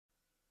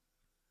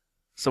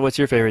So what's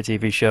your favorite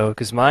TV show?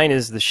 Because mine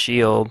is The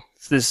Shield.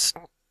 It's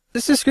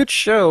this good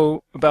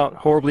show about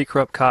horribly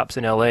corrupt cops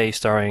in LA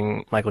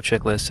starring Michael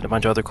Chiklis and a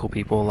bunch of other cool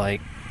people like...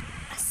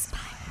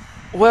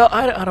 Well,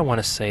 I don't want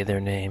to say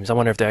their names. I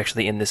wonder if they're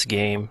actually in this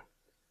game.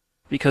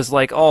 Because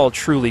like all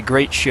truly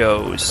great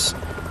shows,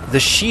 The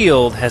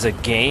Shield has a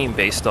game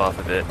based off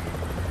of it.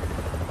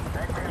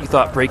 You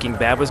thought Breaking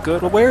Bad was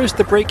good? Well, where is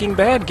the Breaking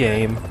Bad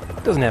game?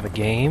 It doesn't have a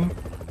game.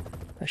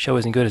 That show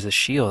isn't good as The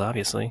Shield,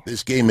 obviously.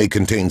 This game may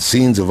contain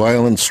scenes of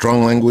violence,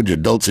 strong language,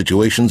 adult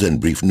situations, and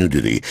brief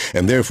nudity,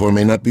 and therefore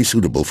may not be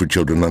suitable for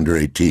children under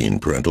 18.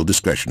 Parental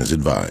discretion is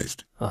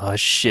advised. Oh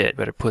shit,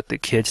 better put the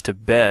kids to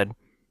bed.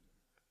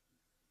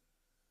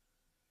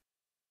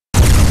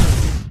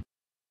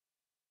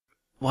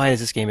 Why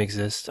does this game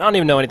exist? I don't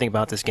even know anything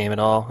about this game at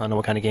all. I don't know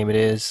what kind of game it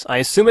is. I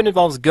assume it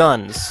involves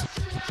guns.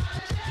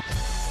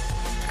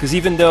 Because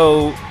even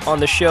though on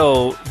the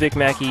show, Vic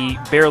Mackey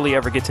barely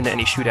ever gets into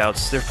any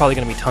shootouts, there's probably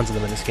going to be tons of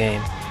them in this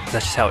game.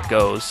 That's just how it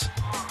goes.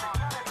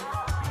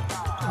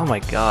 Oh my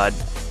god.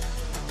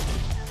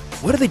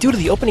 What do they do to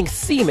the opening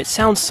theme? It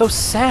sounds so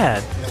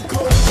sad.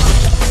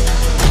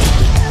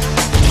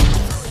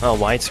 Oh,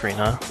 widescreen,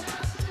 huh?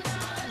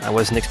 I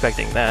wasn't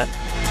expecting that.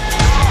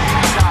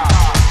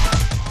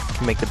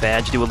 Can make the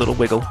badge do a little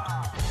wiggle.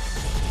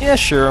 Yeah,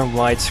 sure,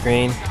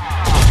 widescreen.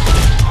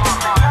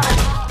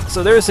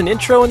 So there's an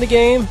intro in the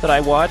game that I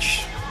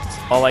watch. That's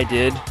all I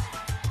did.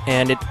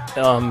 And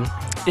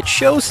it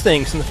shows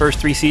things in the first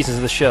 3 seasons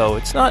of the show.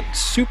 It's not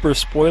super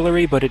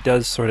spoilery, but it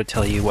does sort of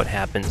tell you what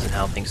happens and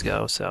how things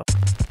go, so...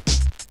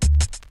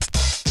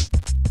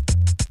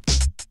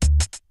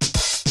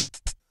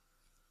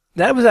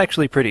 That was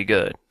actually pretty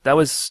good. That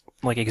was,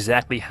 like,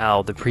 exactly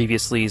how the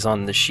previouslys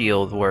on The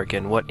Shield work,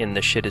 and what in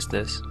the shit is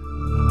this?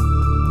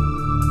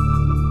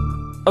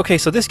 Okay,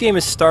 so this game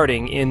is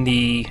starting in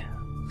the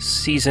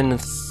Season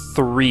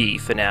 3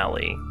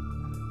 finale.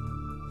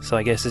 So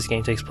I guess this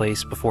game takes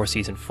place before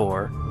Season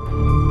 4.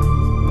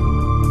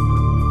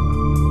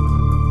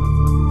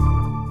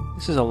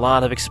 This is a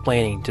lot of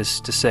explaining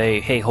just to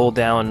say, hey, hold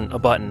down a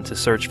button to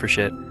search for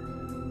shit.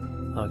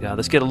 Oh god,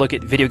 let's get a look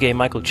at video game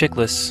Michael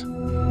Chiklis.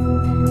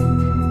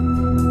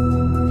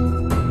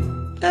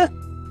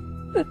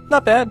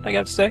 Not bad, I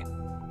got to say.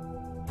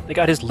 They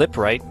got his lip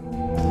right.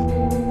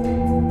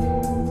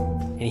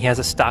 And he has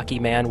a stocky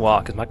man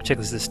walk, because Michael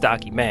Chiklis is a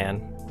stocky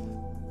man.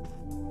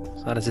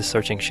 So how does this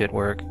searching shit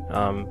work? You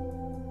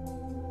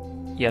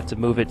have to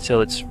move it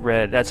till it's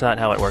red. That's not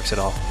how it works at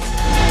all.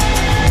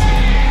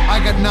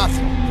 I got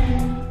nothing.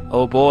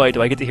 Oh boy,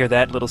 do I get to hear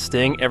that little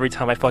sting every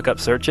time I fuck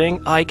up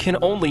searching? I can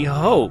only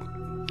hope.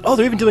 Oh,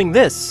 they're even doing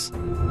this!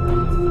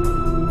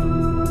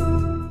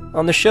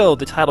 On the show,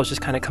 the titles just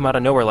kind of come out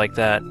of nowhere like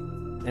that.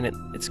 And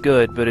it's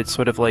good, but it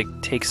sort of like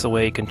takes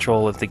away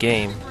control of the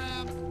game.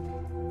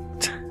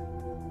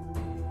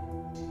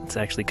 It's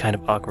actually kind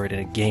of awkward in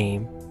a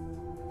game.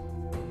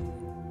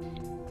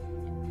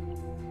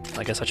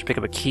 I guess I should pick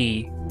up a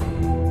key.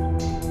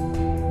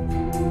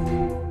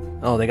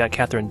 Oh, they got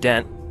Catherine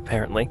Dent,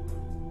 apparently.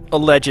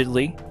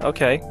 Allegedly.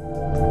 Okay.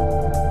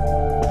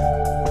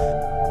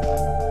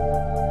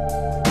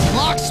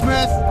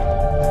 Locksmith!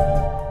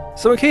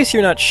 So in case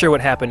you're not sure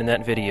what happened in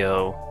that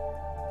video,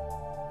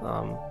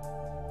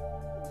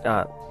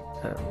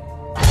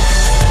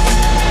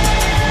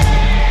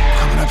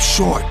 Coming up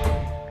short.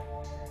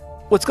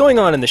 what's going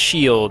on in The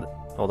Shield...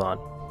 Hold on.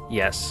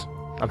 Yes,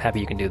 I'm happy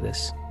you can do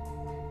this.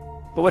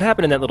 But what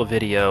happened in that little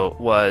video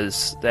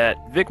was that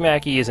Vic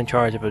Mackey is in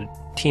charge of a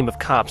team of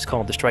cops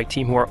called the Strike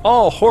Team who are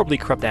all horribly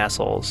corrupt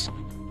assholes.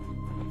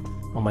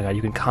 Oh my god,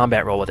 you can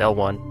combat roll with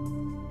L1.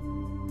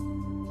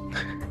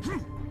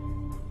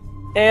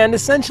 And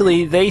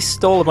essentially, they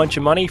stole a bunch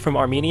of money from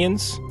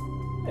Armenians,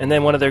 and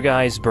then one of their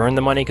guys burned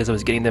the money because it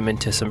was getting them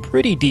into some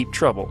pretty deep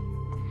trouble.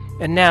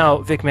 And now,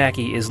 Vic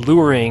Mackey is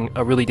luring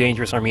a really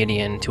dangerous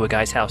Armenian to a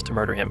guy's house to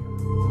murder him.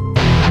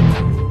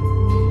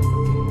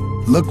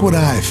 Look what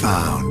I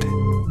found.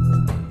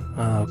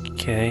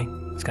 Okay.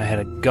 This guy had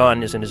a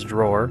gun is in his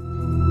drawer.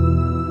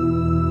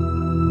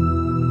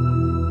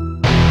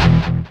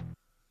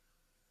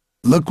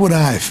 Look what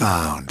I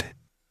found.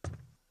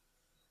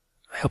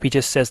 I hope he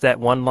just says that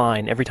one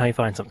line every time he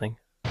finds something.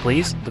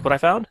 Please, look what I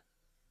found?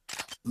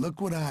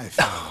 Look what I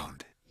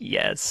found.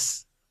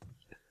 Yes.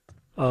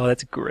 Oh,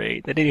 that's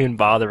great. They didn't even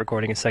bother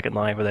recording a second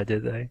line for that,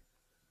 did they?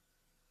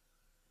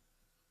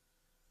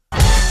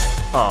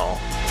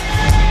 Oh.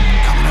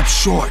 Coming up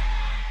short.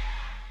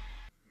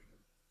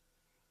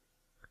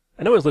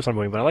 I know his lips aren't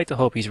moving, but I like to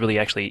hope he's really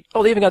actually...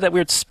 Oh, they even got that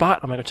weird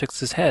spot on Michael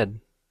Chiklis'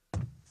 head.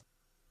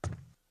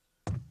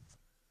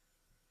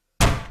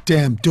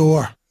 Damn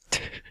door.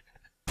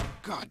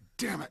 God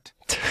damn it.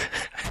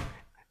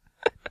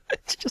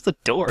 It's just a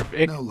door,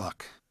 Vic. No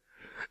luck.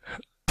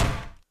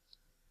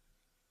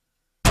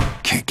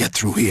 Can't get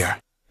through here.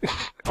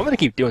 I'm gonna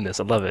keep doing this.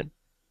 I love it.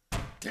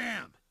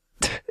 Damn.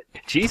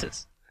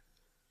 Jesus.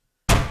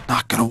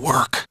 Not gonna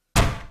work.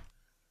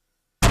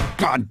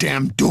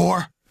 Goddamn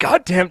door.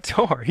 Goddamn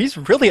door. He's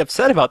really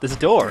upset about this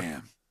door.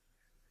 Damn.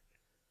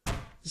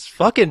 This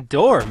fucking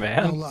door,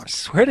 man. No luck. I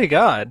swear to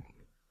God.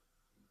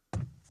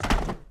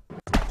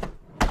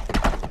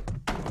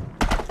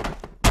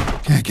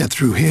 Can't get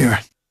through here.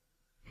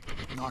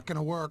 Not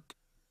gonna work.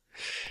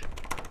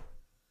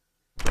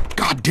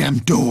 Goddamn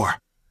door.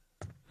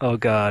 Oh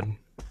God.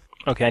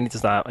 Okay, I need to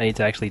stop. I need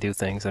to actually do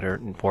things that are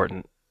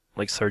important.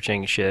 Like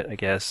searching shit, I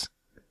guess.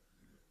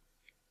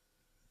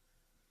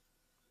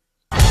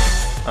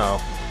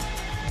 Oh.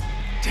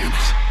 Damn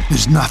it.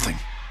 There's nothing.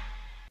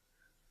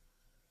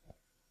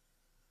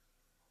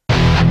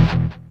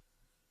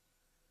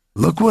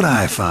 Look what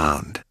I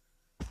found.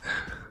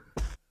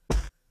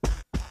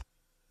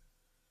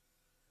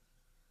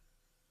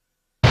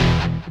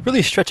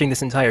 Really stretching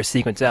this entire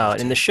sequence out.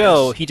 In the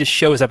show, he just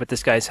shows up at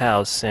this guy's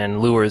house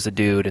and lures a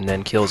dude and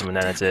then kills him, and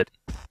then that's it.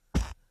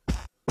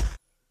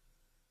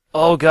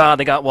 Oh God,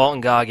 they got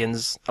Walton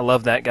Goggins. I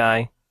love that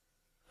guy.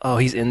 Oh,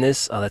 he's in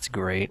this? Oh, that's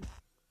great.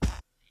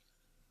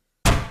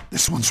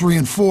 This one's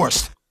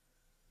reinforced.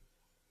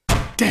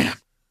 Damn.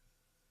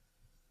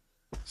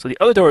 So the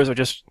other doors are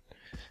just...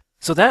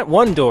 So that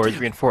one door is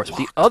reinforced, but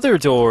the other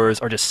doors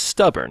are just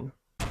stubborn.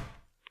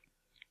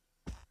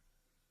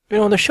 You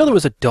know, in the show there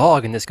was a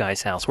dog in this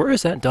guy's house. Where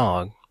is that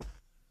dog?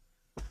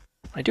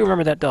 I do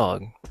remember that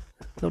dog.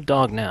 No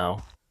dog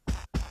now.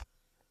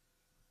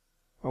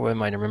 Or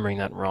am I remembering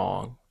that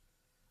wrong?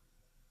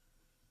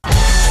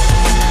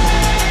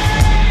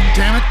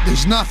 Damn it,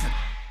 there's nothing.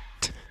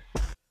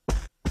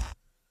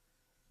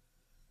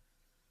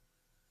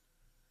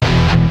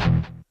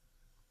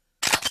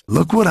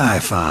 Look what I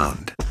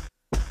found.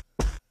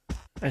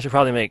 I should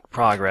probably make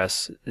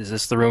progress. Is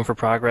this the room for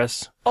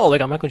progress? Oh, they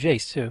got Michael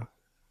Jace, too.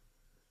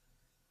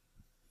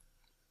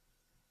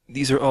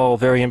 These are all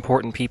very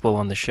important people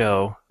on the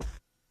show.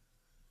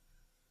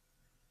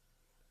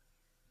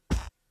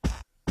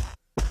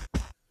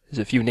 There's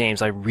a few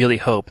names I really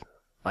hope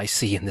I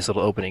see in this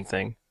little opening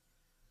thing.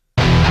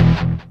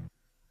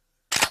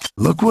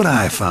 Look what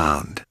I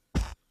found.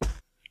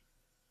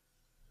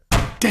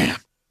 Damn.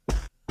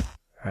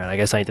 Alright, I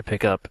guess I need to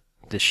pick up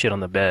this shit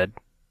on the bed.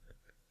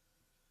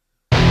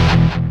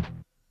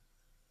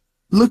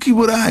 Looky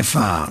what I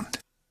found.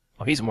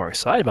 Oh, he's more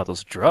excited about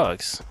those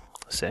drugs.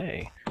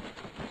 Say.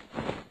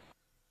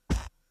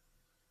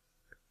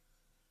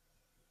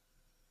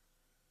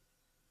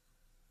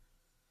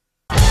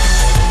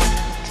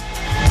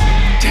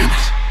 Damn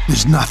it,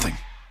 there's nothing.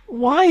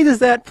 Why does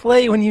that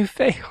play when you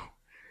fail?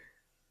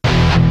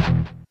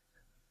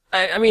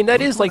 I mean,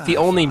 that is like the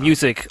only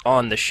music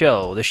on the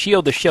show. The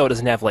show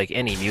doesn't have like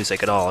any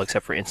music at all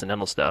except for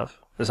incidental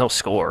stuff. There's no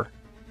score.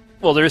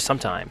 Well, there is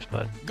sometimes,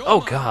 but...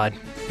 Oh, God.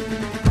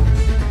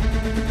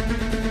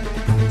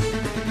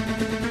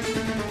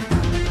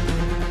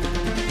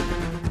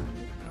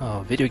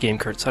 Oh, video game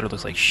Kurt Sutter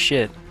looks like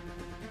shit.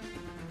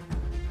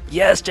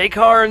 Yes, Jake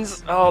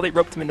Carnes! Oh, they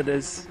roped him into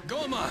this.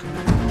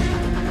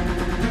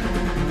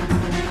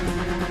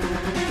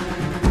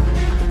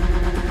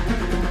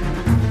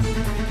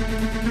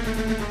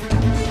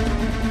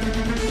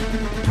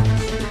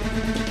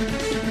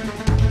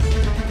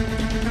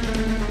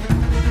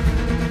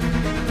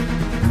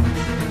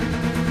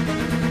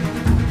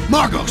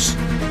 Margos!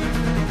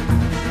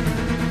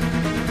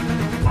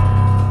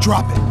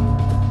 Drop it.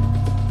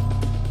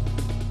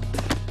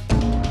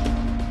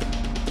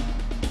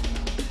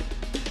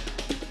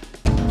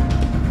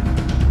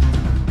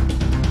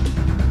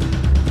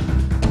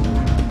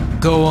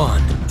 Go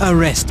on,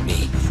 arrest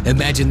me.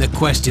 Imagine the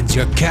questions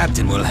your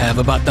captain will have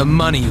about the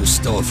money you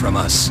stole from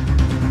us.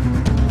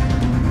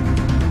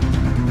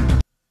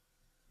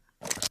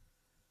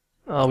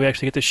 Oh, we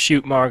actually get to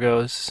shoot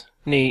Margos.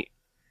 Neat.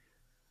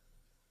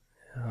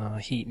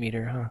 Heat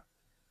meter, huh?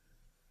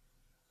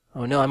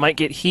 Oh no, I might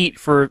get heat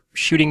for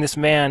shooting this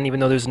man, even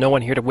though there's no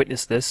one here to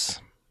witness this.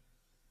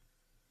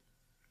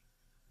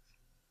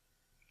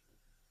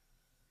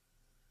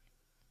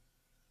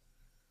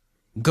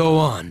 Go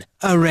on,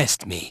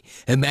 arrest me.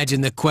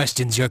 Imagine the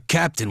questions your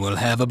captain will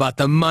have about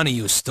the money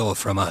you stole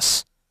from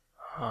us.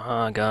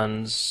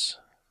 Guns.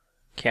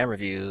 Camera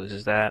views,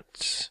 is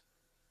that...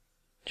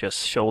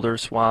 just shoulder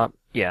swap?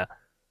 Yeah.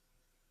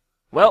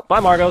 Well,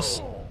 bye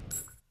Margos.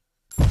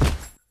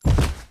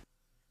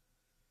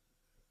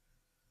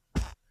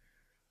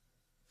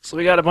 So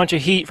we got a bunch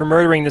of heat for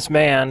murdering this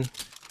man.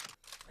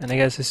 And I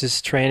guess this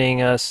is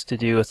training us to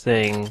do a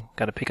thing.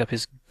 Gotta pick up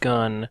his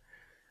gun.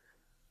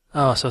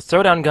 Oh, so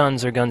throwdown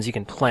guns are guns you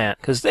can plant,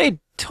 because they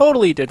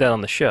totally did that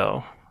on the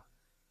show.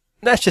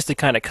 That's just the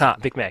kind of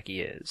cop Big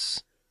Mackey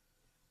is.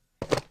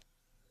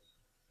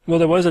 Well,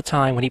 there was a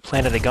time when he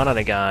planted a gun on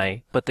a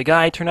guy, but the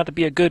guy turned out to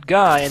be a good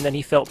guy, and then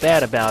he felt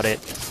bad about it,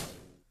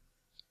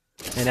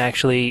 and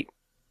actually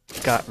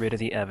got rid of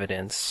the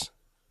evidence.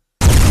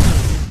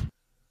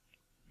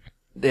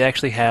 They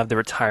actually have the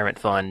retirement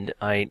fund.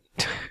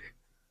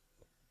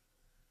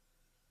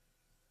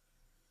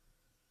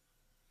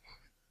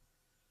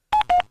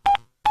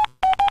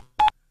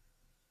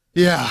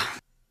 Yeah.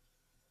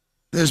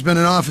 There's been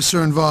an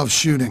officer-involved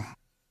shooting.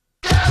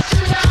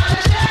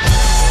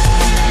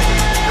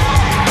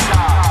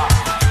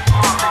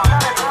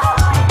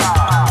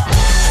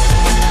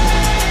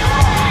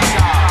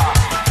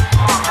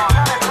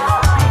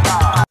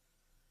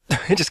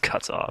 It just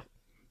cuts off.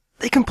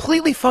 They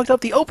completely fucked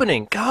up the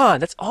opening. God,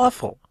 that's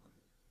awful.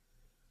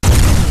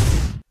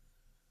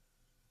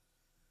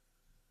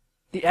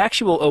 The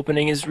actual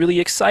opening is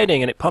really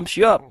exciting and it pumps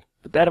you up.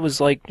 But that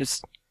was like,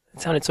 just, it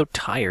sounded so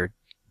tired.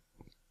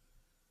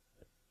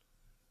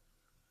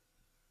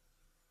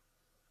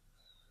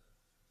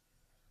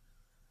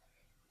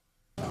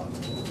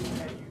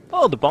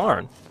 Oh, the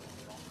barn.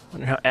 I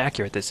wonder how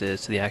accurate this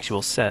is to the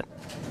actual set.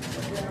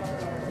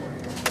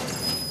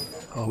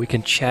 Oh, we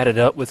can chat it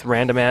up with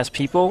random-ass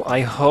people,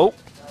 I hope.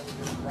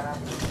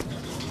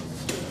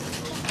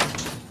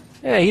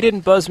 Yeah, he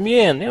didn't buzz me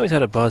in. They always had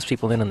to buzz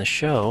people in on the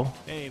show.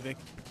 Hey, Vic.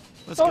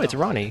 Oh, it's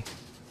Ronnie.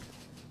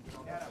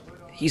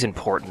 He's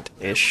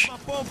important-ish.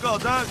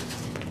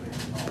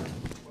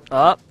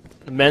 Ah,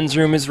 the men's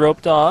room is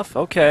roped off.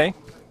 Okay.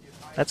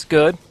 That's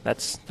good.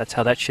 That's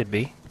how that should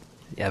be.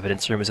 The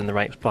evidence room is in the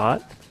right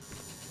spot.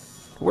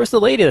 Where's the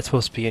lady that's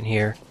supposed to be in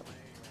here?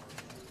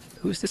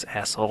 Who's this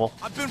asshole?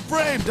 I've been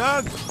framed,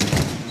 Doug.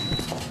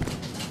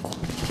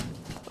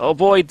 Oh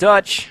boy,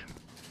 Dutch.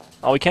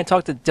 Oh, we can't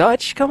talk to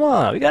Dutch? Come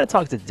on, we gotta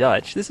talk to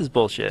Dutch. This is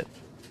bullshit.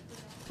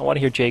 I want to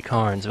hear Jay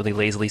Carnes really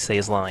lazily say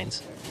his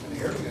lines.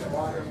 You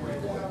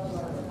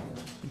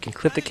can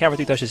clip the camera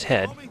through Dutch's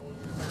head.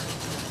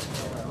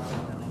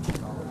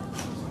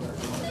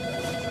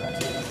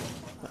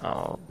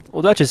 Oh,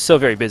 well, Dutch is so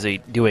very busy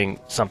doing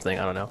something.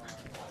 I don't know.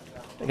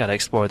 I gotta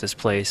explore this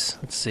place.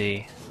 Let's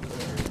see.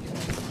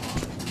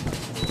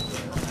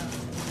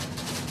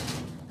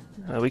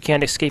 We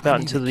can't escape out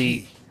into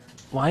the...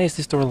 Why is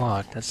this door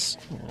locked? That's...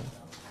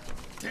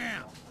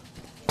 Damn.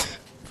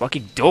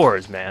 Fucking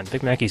doors, man.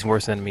 Big Mackey's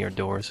worst enemy are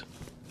doors.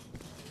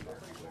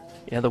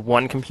 Yeah, the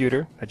one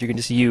computer that you can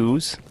just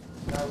use.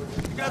 You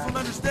guys don't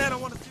understand. I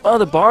want to see. Oh,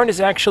 the barn is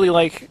actually,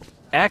 like,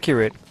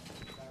 accurate.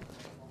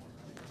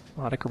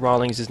 Monica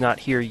Rawlings is not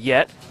here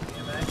yet.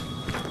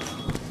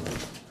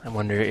 I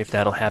wonder if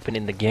that'll happen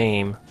in the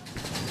game.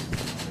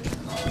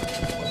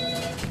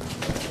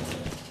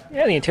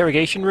 Yeah, the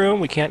interrogation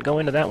room. We can't go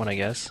into that one, I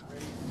guess.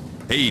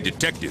 Hey,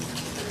 detective.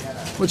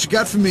 What you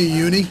got for me,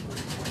 Uni?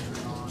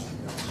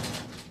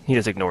 He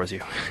just ignores you.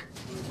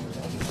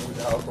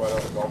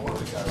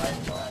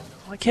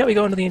 Why can't we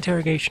go into the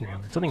interrogation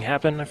room? Did something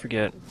happen? I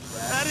forget.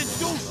 I didn't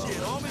do shit,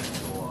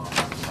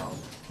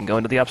 homie. We can go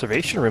into the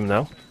observation room,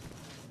 though.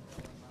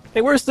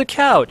 Hey, where's the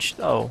couch?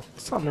 Oh,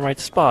 it's not in the right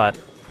spot.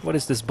 What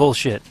is this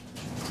bullshit?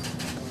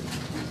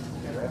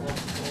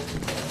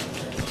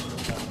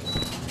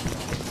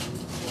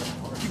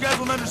 You guys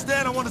don't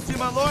understand. I want to see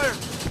my lawyer.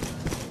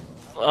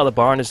 Oh, the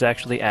barn is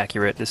actually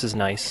accurate. This is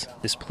nice.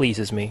 This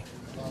pleases me.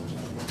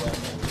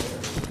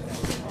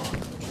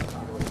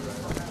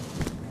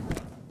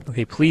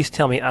 Okay, please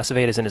tell me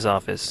Aceveda's in his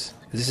office.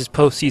 This is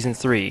post-season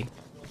 3,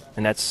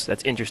 and that's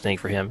interesting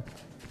for him.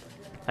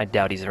 I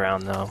doubt he's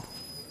around, though.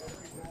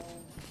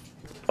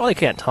 Oh, they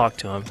can't talk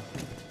to him.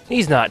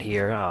 He's not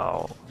here.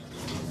 Oh.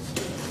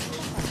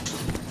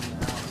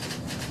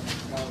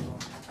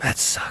 That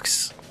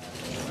sucks.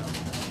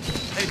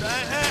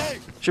 Hey.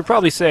 Should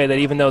probably say that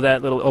even though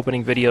that little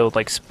opening video,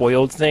 like,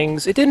 spoiled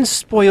things, it didn't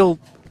spoil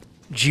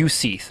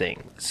juicy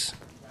things.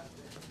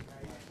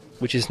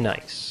 Which is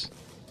nice.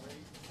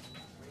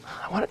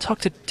 I want to talk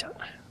to...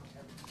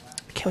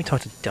 Can't we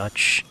talk to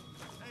Dutch?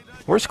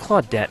 Where's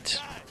Claudette?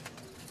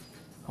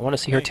 I want to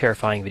see her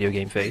terrifying video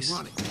game face.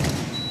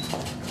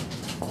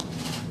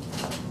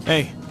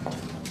 Hey.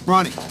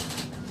 Ronnie.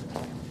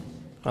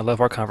 I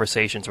love our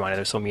conversations, Ronnie.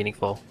 They're so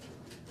meaningful.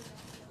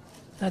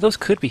 Now, those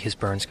could be his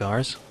burn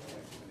scars.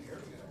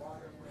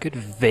 Could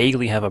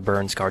vaguely have a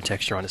burn scar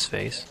texture on his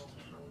face.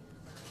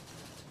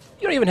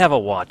 You don't even have a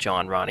watch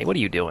on, Ronnie. What are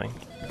you doing?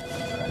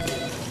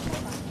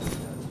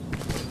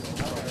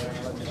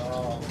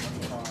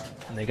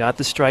 And they got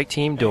the strike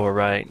team door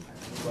right.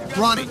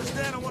 Ronnie.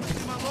 I want to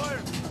see my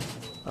lawyer.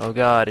 Oh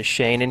god, is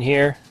Shane in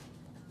here?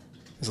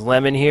 Is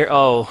Lemon here?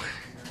 Oh.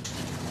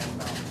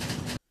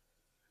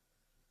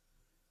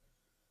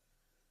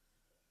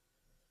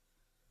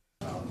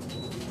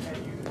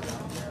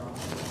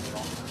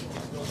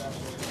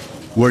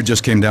 Word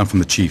just came down from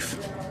the chief.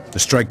 The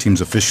strike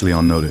team's officially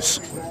on notice.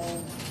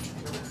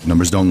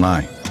 Numbers don't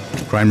lie.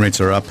 Crime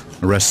rates are up,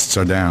 arrests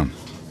are down.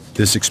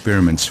 This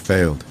experiment's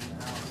failed.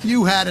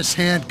 You had us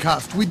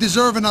handcuffed. We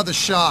deserve another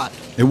shot.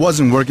 It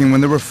wasn't working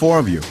when there were 4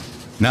 of you.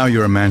 Now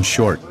you're a man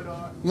short.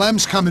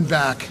 Lem's coming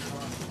back.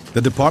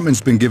 The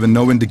department's been given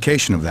no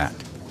indication of that.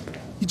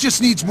 He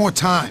just needs more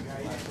time.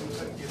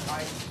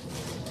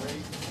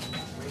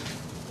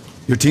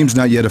 Your team's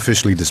not yet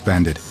officially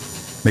disbanded.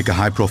 Make a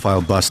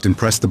high-profile bust,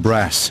 impress the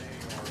brass,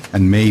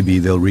 and maybe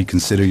they'll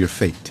reconsider your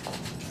fate.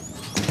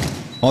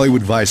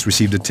 Hollywood Vice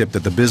received a tip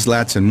that the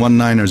Bizlats and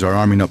 1-9ers are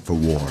arming up for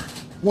war.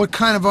 What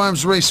kind of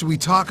arms race are we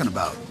talking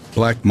about?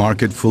 Black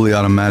market, fully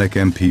automatic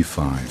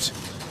MP5s.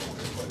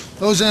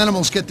 Those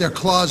animals get their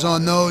claws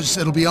on those,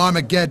 it'll be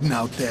Armageddon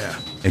out there.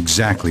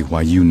 Exactly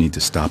why you need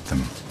to stop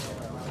them.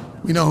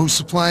 We know who's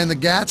supplying the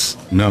gats?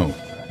 No,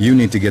 you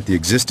need to get the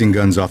existing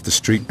guns off the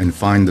street and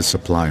find the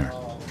supplier.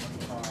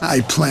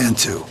 I plan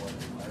to.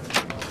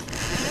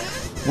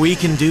 We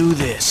can do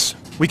this.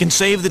 We can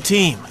save the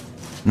team.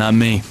 Not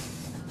me.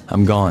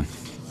 I'm gone.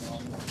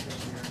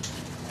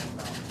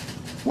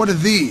 What are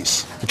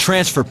these? The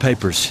transfer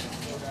papers.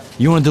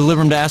 You want to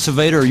deliver them to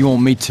asxdefter or you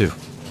want me to?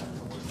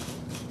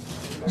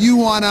 You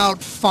want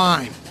out,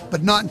 fine.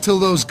 But not until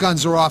those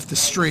guns are off the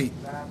street.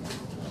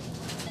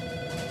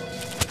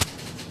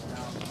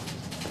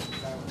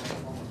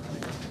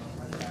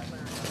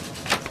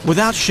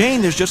 Without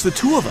Shane, there's just the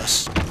two of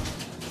us.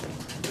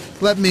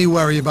 Let me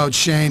worry about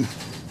Shane.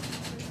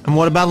 And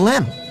what about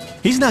Lem?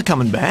 He's not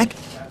coming back.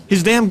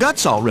 His damn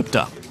gut's all ripped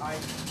up.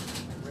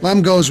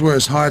 Lem goes where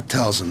his heart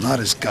tells him, not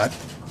his gut.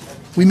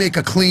 We make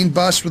a clean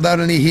bust without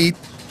any heat,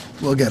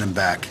 we'll get him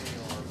back.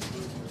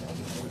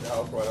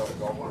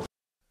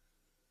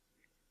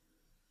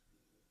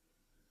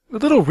 The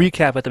little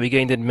recap at the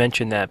beginning didn't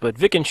mention that, but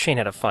Vic and Shane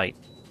had a fight.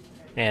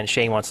 And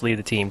Shane wants to leave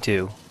the team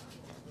too.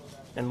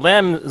 And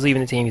Lem is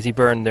leaving the team because he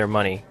burned their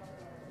money.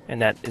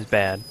 And that is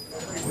bad.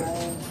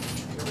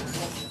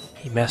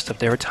 He messed up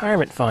their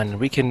retirement fund.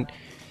 We can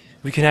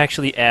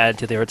actually add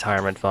to their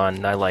retirement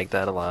fund. I like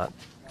that a lot.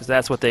 Because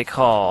that's what they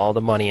call all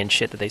the money and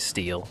shit that they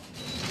steal.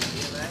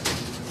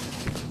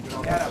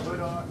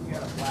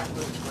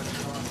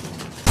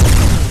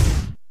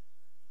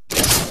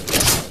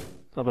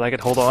 Oh, but I could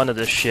hold on to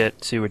this shit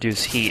to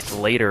reduce heat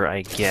later,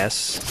 I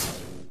guess.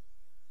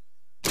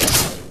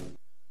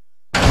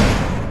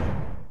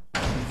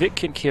 Vic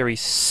can carry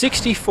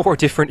 64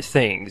 different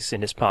things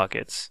in his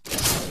pockets.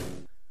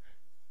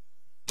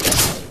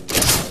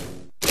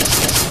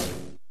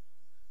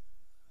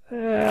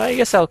 I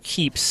guess I'll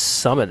keep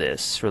some of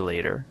this for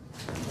later.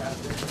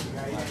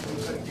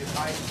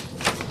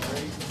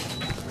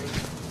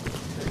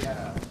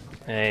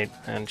 Hey,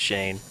 and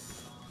Shane.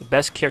 The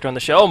best character on the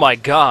show. Oh my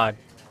god!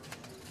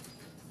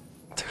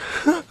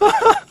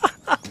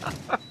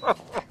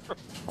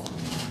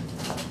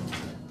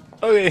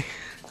 Okay.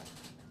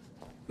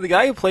 The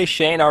guy who plays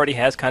Shane already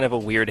has kind of a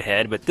weird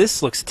head, but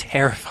this looks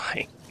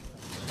terrifying.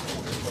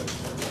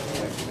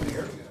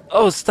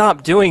 Oh,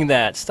 stop doing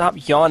that!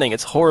 Stop yawning,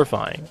 it's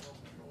horrifying.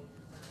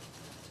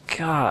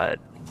 God.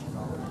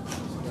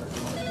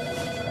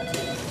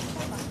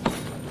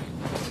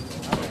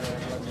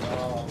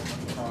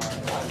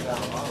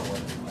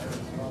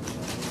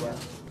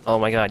 Oh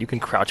my god, you can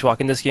crouch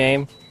walk in this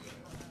game?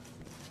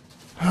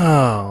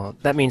 Oh,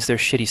 that means they're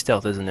shitty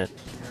stealth, isn't it?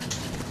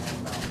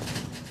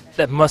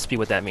 That must be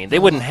what that means. They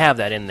wouldn't have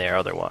that in there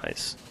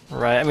otherwise.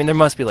 Right? I mean, there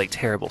must be, like,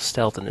 terrible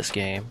stealth in this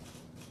game.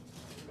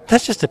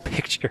 That's just a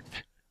picture.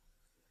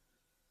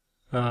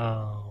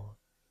 Oh.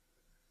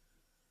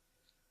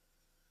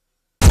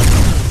 I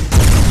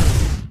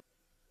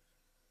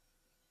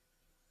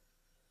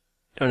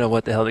don't know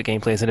what the hell the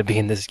gameplay is going to be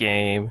in this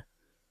game.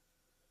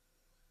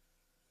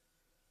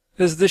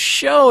 Because the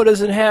show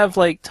doesn't have,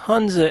 like,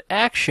 tons of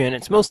action.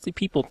 It's mostly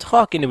people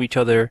talking to each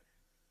other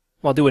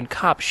while doing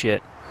cop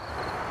shit.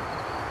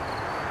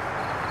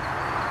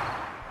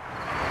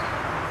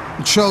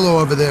 The Cholo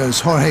over there is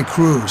Jorge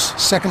Cruz,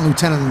 second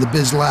lieutenant of the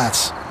Biz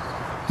Lats.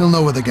 He'll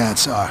know where the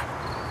gats are.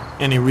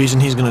 Any reason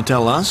he's gonna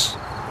tell us?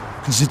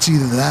 Because it's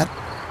either that,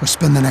 or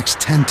spend the next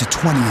 10 to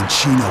 20 in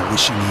Chino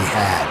wishing he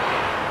had.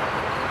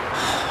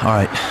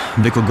 Alright,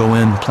 Vic will go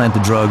in, plant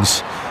the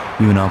drugs.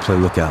 You and I'll play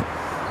lookout.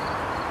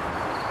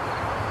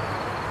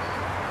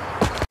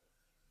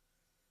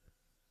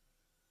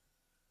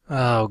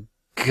 Oh,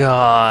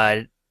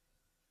 God.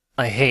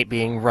 I hate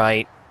being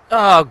right.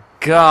 Oh,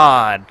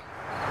 God.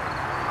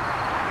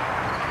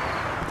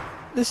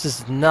 This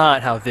is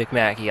not how Vic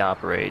Mackey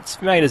operates.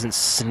 Vic Mackey doesn't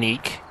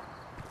sneak.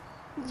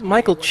 It's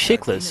Michael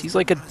Chiklis. He's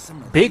like a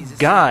big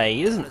guy.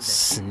 He doesn't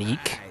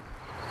sneak.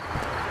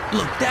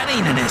 Look, that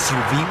ain't an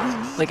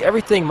SUV. Like,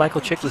 everything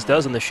Michael Chiklis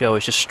does on the show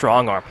is just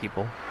strong-arm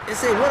people. They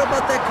say, what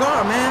about that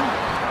car, man?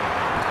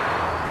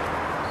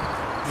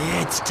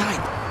 Yeah, it's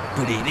tight,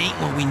 but it ain't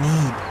what we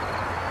need.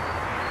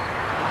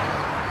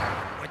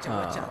 Watch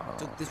out.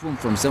 Took this one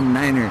from some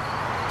niner.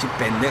 Che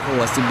pendejo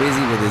was too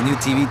busy with his new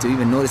TV to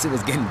even notice it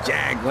was getting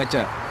jagged. Watch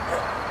out.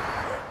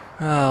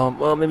 Oh,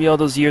 well, maybe all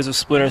those years of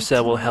Splinter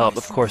Cell will help.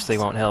 Of course they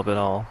won't help at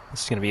all.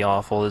 This is gonna be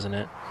awful, isn't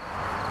it?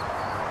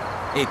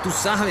 Hey, tú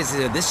sabes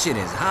this shit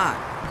is hot.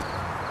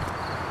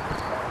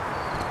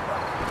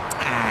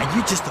 Ah,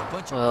 you just a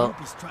bunch Well, of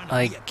groupies trying to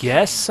I be a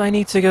guess I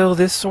need to go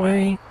this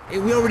way. Hey,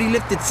 we already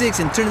lifted 6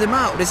 and turned them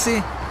out. Let's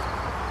see.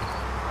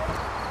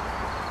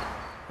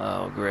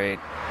 Oh, great.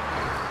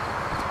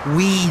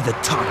 We the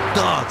top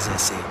dogs, I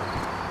say.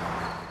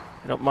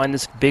 I don't mind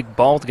this big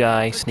bald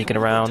guy sneaking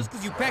around. Just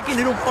 'cause you pack in,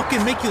 it don't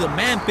fucking make you the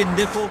man,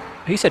 pendejo.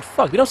 He said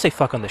fuck. They don't say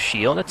fuck on the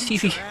Shield. That's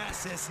TV.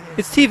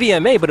 It's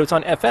TVMA, but it's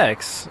on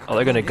FX. Oh,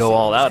 they're gonna go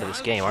all out in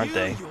this game, aren't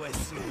they?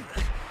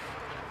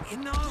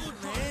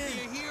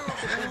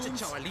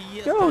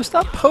 Yo,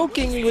 stop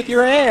poking me with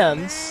your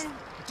hands.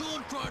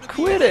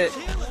 Quit it.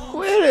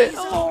 Quit it.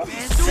 Oh.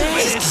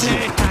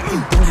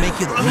 Don't make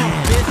you the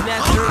man.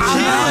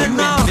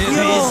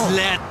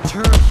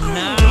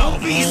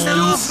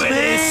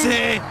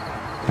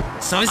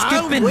 ¿Sabes qué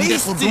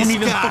pendejo? Don't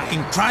even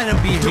fucking try to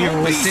be here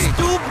with it.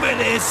 Stupid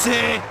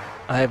ese.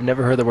 I have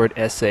never heard the word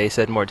essay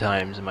said more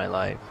times in my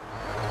life.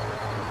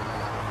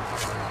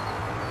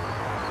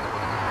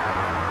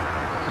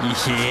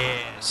 Yeah.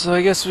 So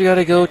I guess we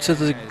gotta go to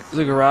the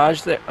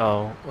garage there.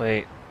 Oh,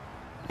 wait.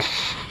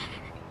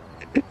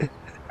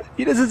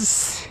 He doesn't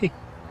see.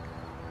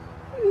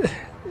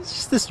 It's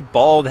just this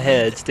bald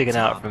head sticking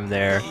out from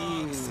there.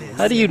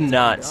 How do you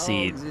not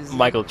see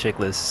Michael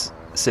Chiklis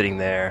sitting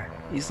there?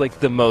 He's like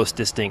the most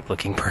distinct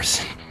looking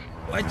person.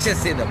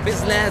 Guáchese, the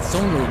best lads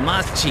son los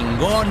más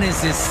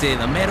chingones,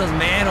 the meros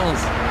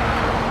meros.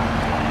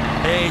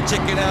 Hey,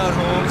 check it out,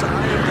 Holmes. I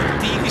am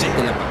the tigre.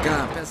 Chéquela pa'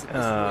 acá, pásate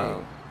ese way.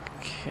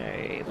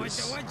 Okay.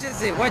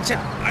 Guáchese, guacha.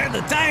 I am the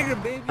tiger,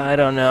 baby. I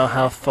don't know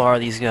how far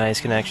these guys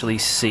can actually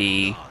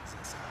see,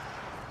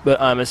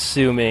 but I'm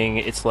assuming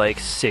it's like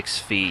 6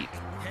 feet.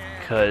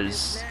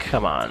 Cause,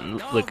 come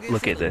on,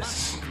 look at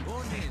this.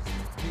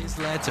 These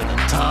lads are the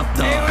top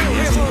dog.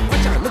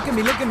 Hey, look at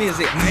me, I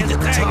am the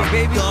tiger,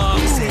 baby.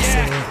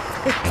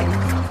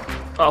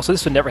 Also,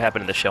 this would never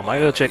happen in the show.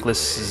 Michael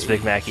Chiklis'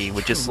 Vic Mackey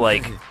would just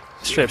like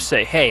straight up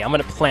say, "Hey, I'm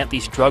gonna plant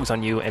these drugs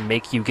on you and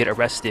make you get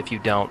arrested if you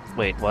don't."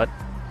 Wait, what?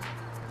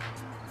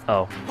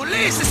 Oh.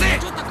 Police!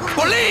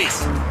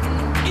 Police!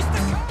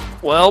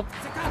 Well.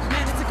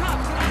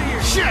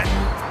 Shit!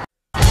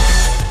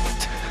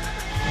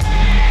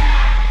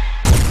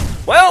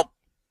 Well.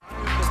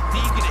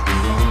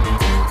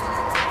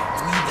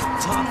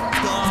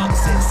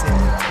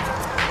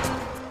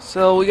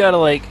 So we gotta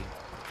like,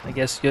 I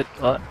guess get.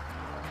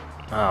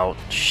 Oh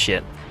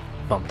shit!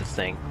 Bumped the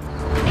thing.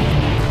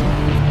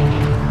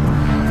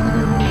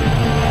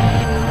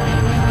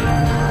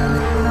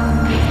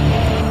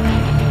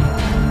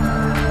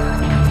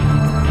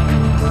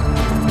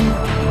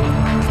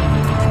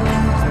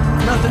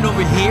 Nothing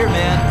over here,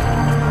 man.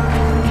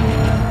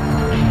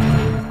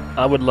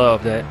 I would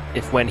love that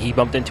if when he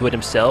bumped into it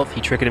himself, he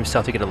triggered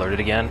himself to get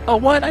alerted again. Oh,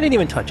 what? I didn't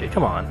even touch it.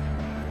 Come on.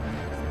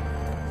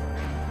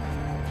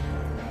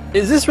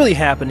 Is this really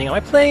happening? Am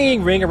I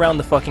playing Ring Around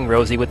the Fucking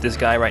Rosie with this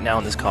guy right now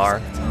in this car?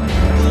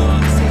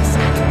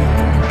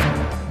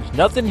 There's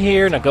nothing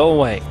here, now go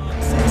away. Ain't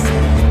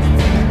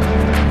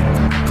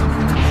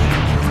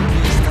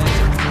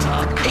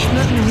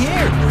nothing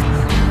here.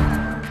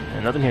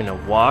 And nothing here, now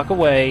walk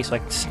away so I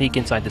can sneak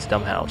inside this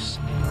dumb house.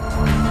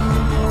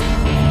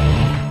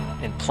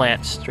 And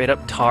plant straight up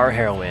tar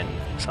heroin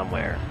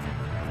somewhere.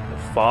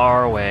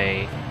 Far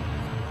away.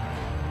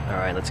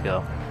 Alright, let's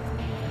go.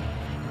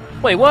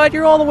 Wait, what?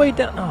 You're all the way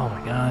down. Oh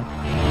my god.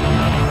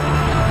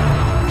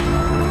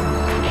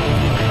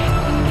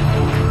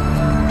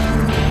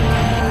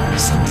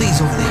 Something's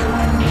over there.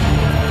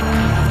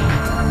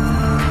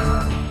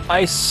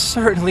 I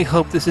certainly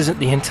hope this isn't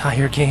the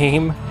entire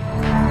game.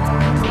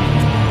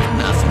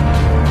 Nothing.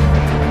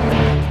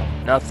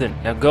 Nothing.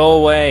 Now go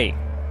away.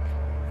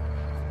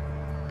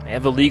 I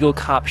have illegal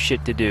cop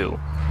shit to do.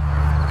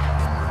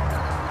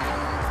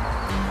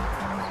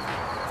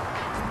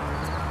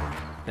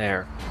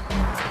 There.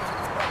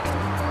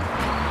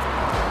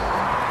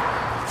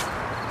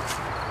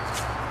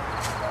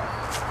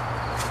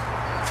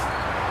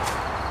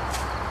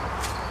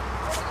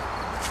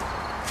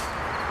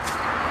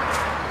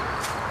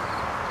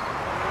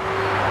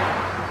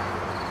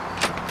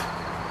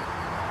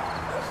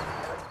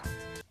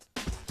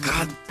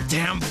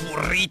 Goddamn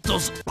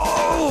burritos.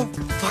 Oh,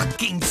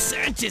 fucking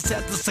Sanchez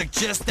had to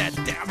suggest that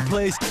damn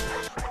place.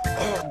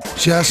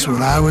 Just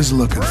what I was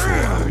looking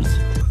for.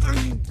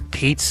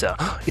 Pizza.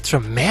 It's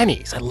from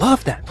Manny's. I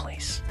love that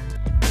place.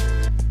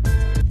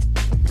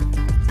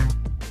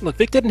 Look,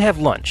 Vic didn't have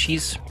lunch.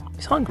 He's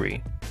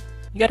hungry.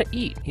 You gotta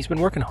eat. He's been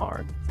working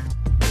hard.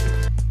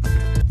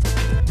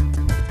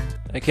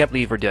 I can't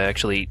believe we're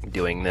actually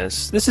doing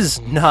this. This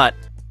is not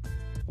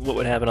what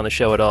would happen on the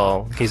show at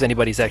all, in case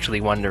anybody's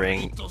actually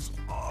wondering.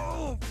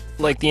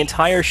 Like, the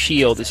entire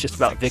Shield is just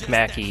about Vic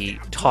Mackey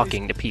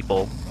talking to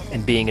people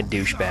and being a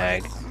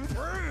douchebag.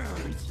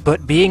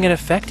 But being an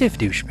effective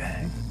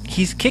douchebag.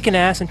 He's kicking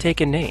ass and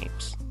taking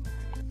names.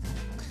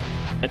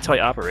 That's how he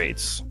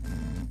operates.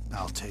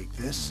 I'll take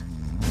this.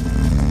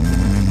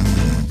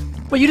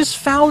 Well, you just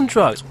found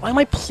drugs. Why am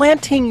I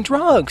planting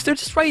drugs? They're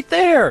just right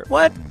there.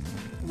 What?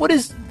 What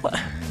is... What?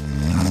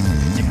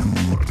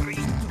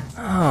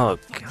 Oh,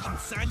 God.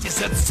 Sanchez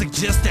had to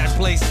suggest that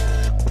place.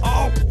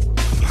 Oh,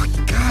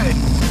 God.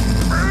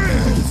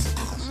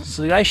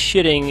 So the guy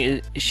shitting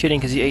is shitting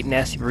because he ate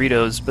nasty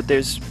burritos, but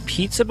there's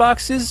pizza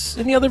boxes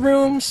in the other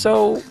room,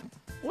 so...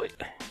 What?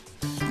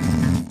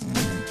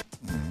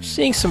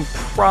 Seeing some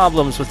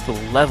problems with the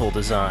level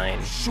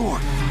design. Sure.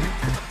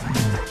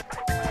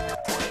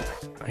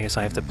 I guess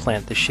I have to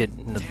plant the shit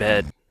in the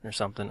bed or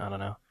something. I don't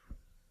know.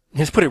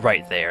 Just put it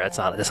right there. That's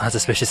not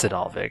suspicious at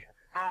all, Vic.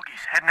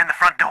 Bogey's heading in the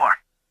front door.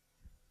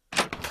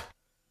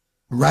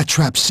 Rat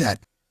trap set.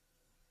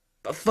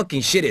 The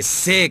fucking shit is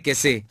sick,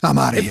 ese. I'm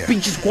out of Hey, here.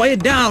 pinches,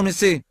 quiet down,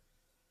 ese.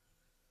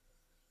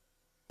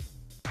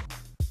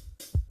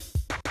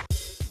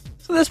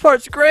 So this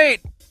part's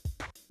great.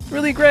 It's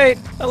really great.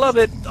 I love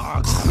it.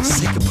 Dogs, I'm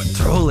sick of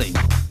patrolling.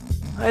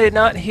 I did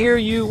not hear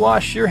you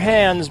wash your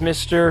hands,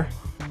 mister.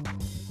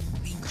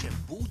 Pinche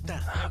puta.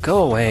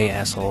 Go away,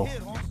 asshole.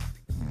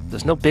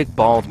 There's no big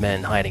bald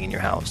men hiding in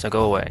your house. Now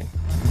go away.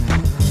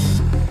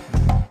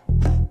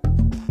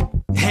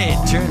 Hey,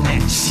 turn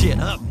that shit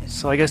up.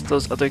 So I guess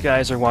those other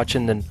guys are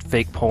watching the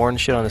fake porn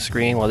shit on the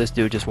screen while this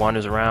dude just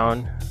wanders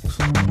around.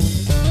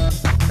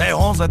 Hey,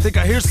 Holmes, I think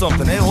I hear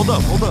something. Hey, hold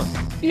up, hold up.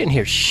 You didn't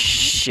hear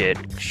shit.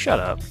 Shut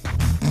up.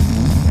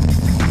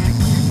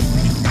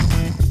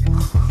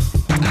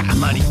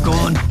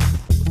 Maricón.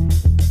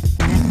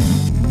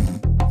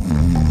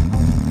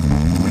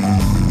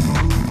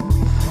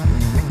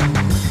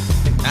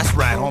 That's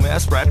right, homie,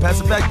 that's right. Pass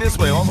it back this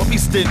way, Holmes. Don't be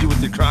stingy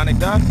with your chronic,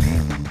 dog.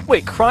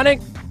 Wait, chronic?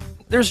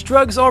 There's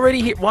drugs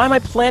already here. Why am I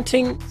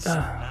planting?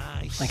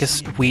 I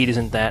guess weed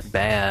isn't that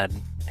bad.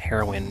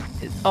 Heroin.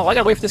 Oh, I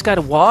gotta wait for this guy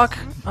to walk?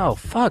 Oh,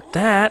 fuck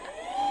that.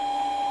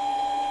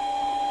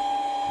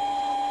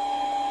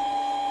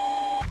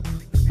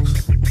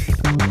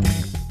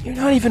 You're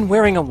not even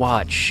wearing a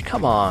watch.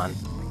 Come on.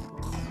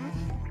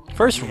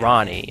 First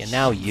Ronnie, and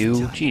now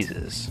you.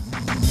 Jesus.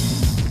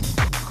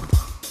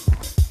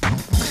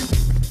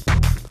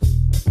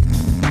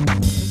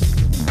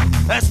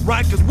 That's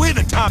right, because we're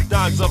the top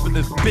dogs up in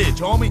this bitch,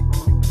 homie.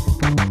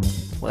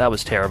 Well, that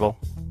was terrible.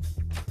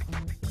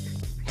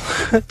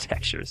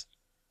 Textures.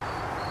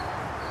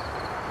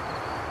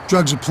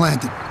 Drugs are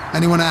planted.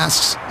 Anyone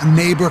asks, a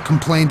neighbor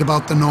complained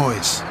about the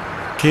noise.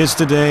 Kids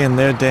today and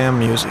their damn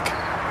music.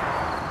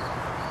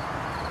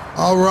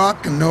 All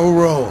rock and no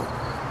roll.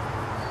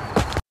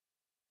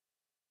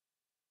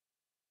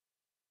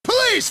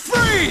 Police,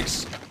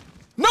 freeze!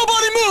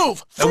 Nobody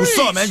move! Hey, what's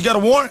up, man? You got a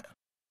warrant?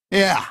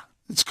 Yeah,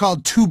 it's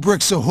called 2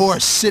 bricks a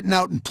horse sitting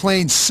out in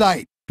plain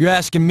sight. If you're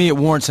asking me, it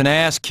warrants an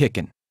ass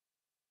kicking.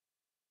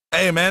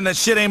 Hey, man, that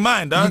shit ain't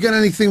mine, dog. You got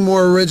anything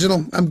more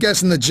original? I'm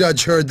guessing the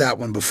judge heard that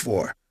one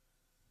before.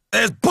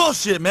 That's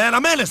bullshit, man.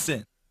 I'm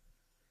innocent.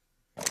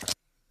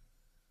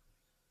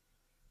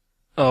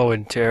 Oh,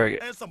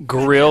 interrogate.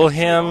 Grill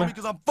him?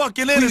 Because I'm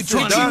fucking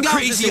innocent, dog.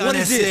 Crazy on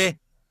this.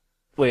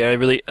 Wait, I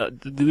really...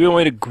 do we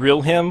want me to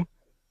grill him?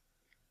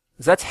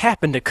 'Cause that's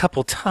happened a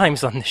couple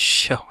times on this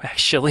show,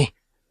 actually.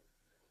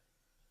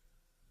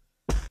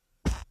 Hey,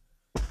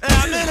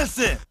 I'm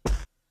innocent.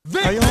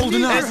 Are you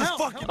holding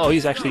up? Oh,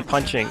 he's actually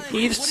punching.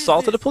 He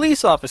assaulted a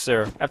police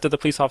officer after the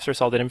police officer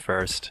assaulted him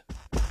first.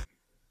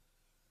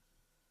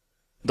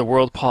 The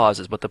world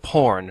pauses, but the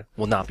porn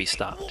will not be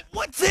stopped.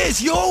 What's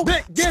this, yo?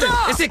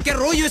 Stop! Ese que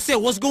rollo ese,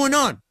 what's going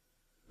on?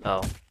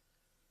 Oh.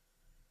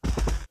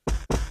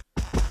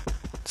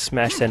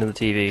 Smash the end of the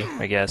TV,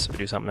 I guess, or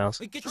do something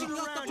else. I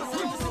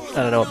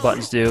don't know what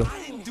buttons do.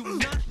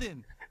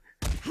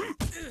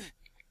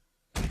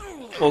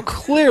 Well,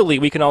 clearly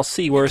we can all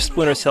see where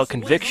Splinter Cell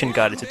Conviction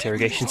got its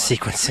interrogation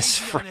sequences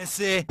from.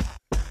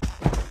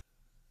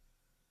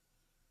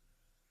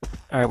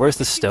 Alright, where's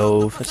the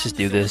stove? Let's just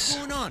do this.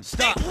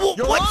 Stop!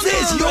 What's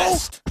this, yo?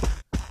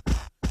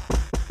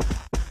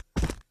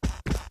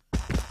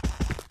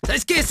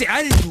 ¿Sabes qué?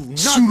 I didn't do nothing.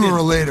 Sooner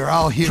or later,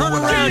 I'll hear what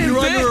I do. You're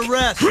under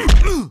arrest.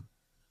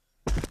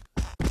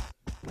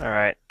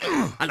 Alright.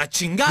 A la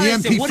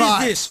chingada The ese, what is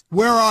MP5s, this?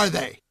 where are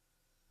they?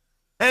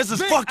 This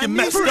is fucking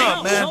messed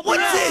up, man.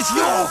 What's this,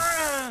 yo?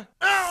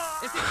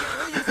 Ese que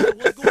rollo ese,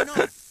 what's going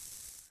on?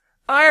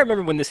 I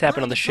remember when this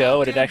happened on the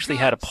show, and it actually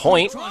had a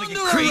point.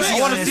 Crazy. I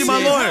want to see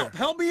my lawyer.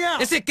 Help me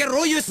out! Ese que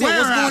rollo ese, Where,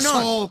 what's going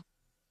asshole?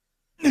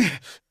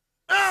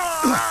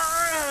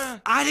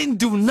 on? I didn't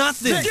do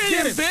nothing.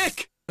 Get him,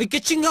 Vic! Oye,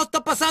 ¿qué chingado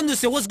está pasando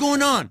ese? What's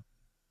going on?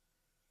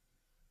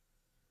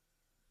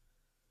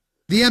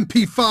 The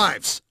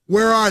MP5s,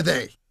 where are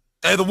they?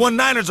 Hey, the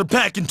 1-9ers are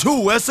packing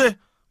too, Wesley.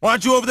 Why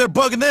aren't you over there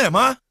bugging them,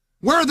 huh?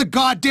 Where are the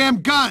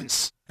goddamn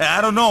guns? Hey,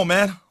 I don't know,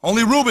 man.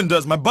 Only Ruben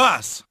does, my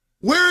boss.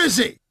 Where is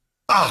he?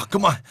 Ah,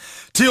 come on.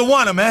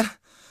 Tijuana, man.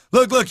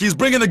 Look, he's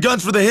bringing the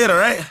guns for the hit, all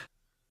right?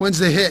 When's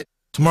the hit?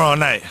 Tomorrow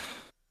night.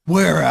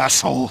 Where,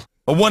 asshole?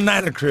 A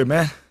 1-9er crib,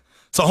 man.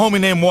 It's a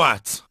homie named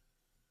Watts.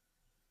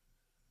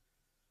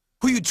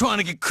 Who you trying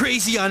to get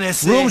crazy on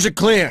this? Rooms are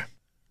clear.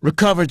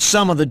 Recovered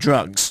some of the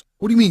drugs.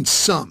 What do you mean,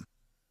 some?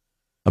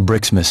 A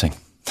brick's missing.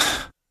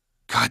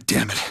 God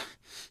damn it.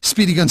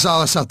 Speedy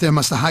Gonzalez out there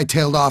must have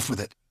hightailed off with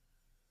it.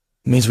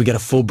 Means we got a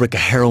full brick of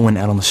heroin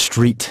out on the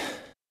street.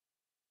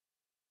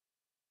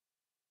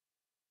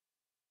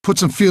 Put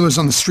some feelers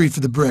on the street for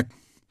the brick.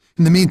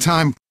 In the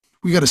meantime,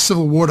 we got a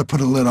civil war to put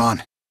a lid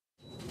on.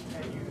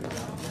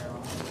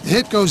 The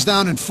hit goes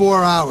down in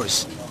 4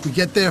 hours. We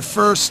get there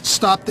first,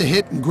 stop the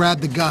hit, and grab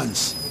the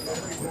guns.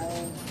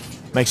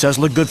 Makes us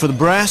look good for the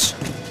brass.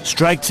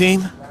 Strike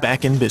team,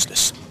 back in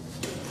business.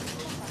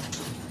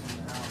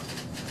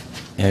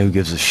 Yeah, who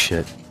gives a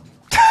shit?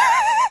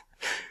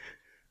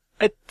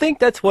 I think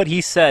that's what he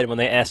said when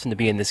they asked him to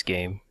be in this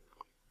game.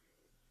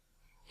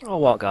 Oh,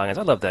 Walt Goggins,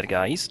 I love that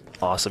guy. He's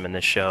awesome in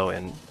this show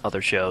and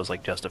other shows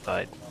like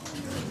Justified.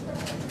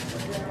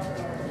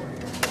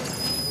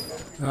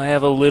 I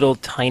have a little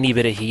tiny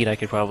bit of heat I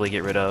could probably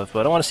get rid of,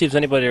 but I want to see if there's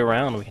anybody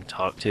around we can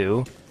talk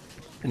to.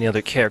 Any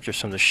other characters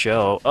from the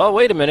show. Oh,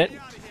 wait a minute.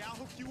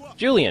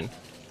 Julian.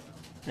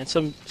 And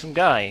some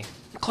guy.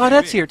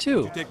 Claudette's here,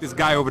 too. Take this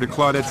guy over to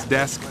Claudette's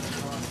desk.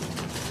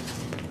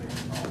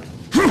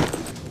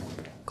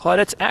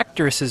 Claudette's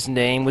actress's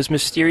name was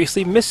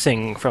mysteriously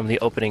missing from the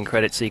opening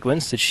credit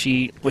sequence.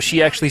 Was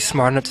she actually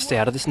smart enough to stay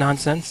out of this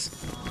nonsense?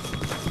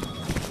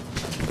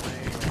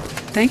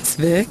 Thanks,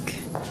 Vic.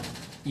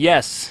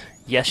 Yes.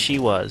 Yes, she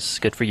was.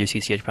 Good for you,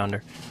 CCH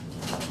Pounder.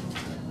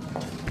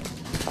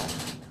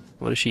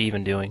 What is she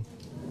even doing?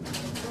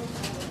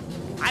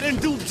 I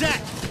didn't do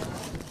jack.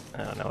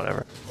 I don't know,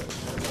 whatever.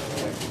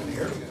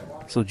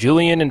 So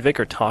Julian and Vic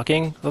are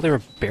talking? I thought they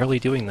were barely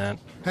doing that.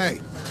 Hey.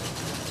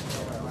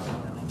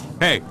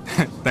 Hey,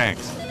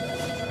 thanks.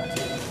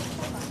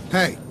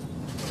 Hey.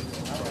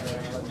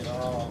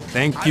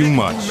 Thank you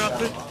much.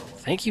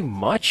 Thank you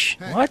much?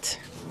 What?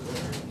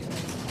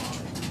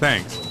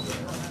 Thanks.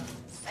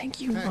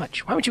 Thank you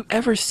much. Why would you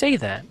ever say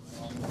that?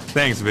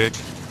 Thanks, Vic.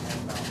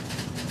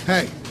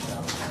 Hey.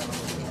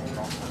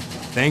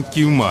 Thank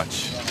you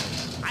much.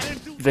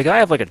 Vic, I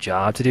have like a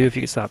job to do if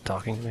you could stop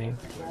talking to me.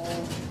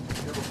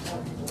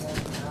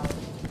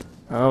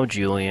 Oh,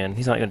 Julian.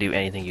 He's not gonna do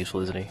anything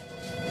useful, isn't he?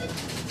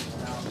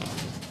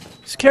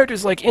 His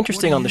character's like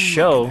interesting on the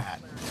show.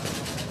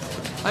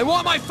 I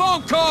want my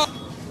phone call!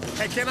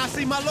 Hey, can I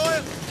see my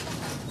lawyer?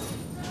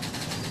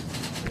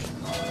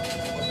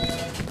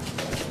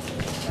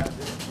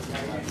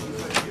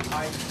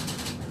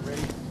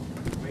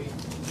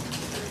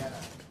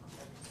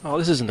 Oh,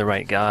 this isn't the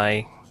right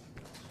guy.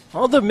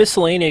 All the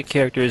miscellaneous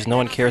characters no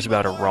one cares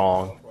about are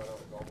wrong.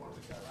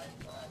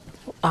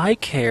 Well, I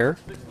care.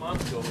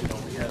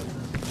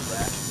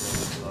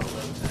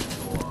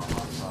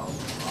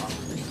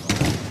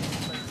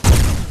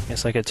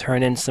 Guess I could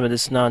turn in some of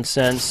this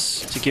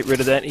nonsense to get rid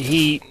of that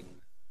heat.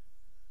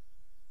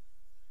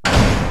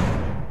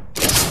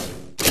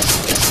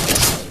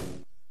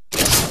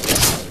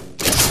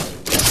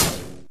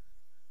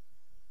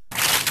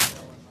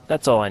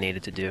 That's all I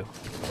needed to do.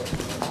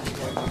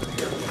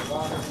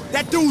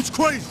 That dude's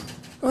crazy.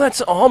 Well,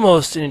 that's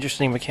almost an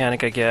interesting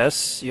mechanic, I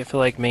guess. You have to,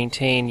 like,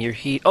 maintain your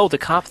heat. Oh, the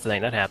cop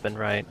thing. That happened,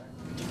 right.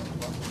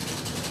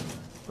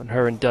 When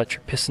her and Dutch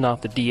are pissing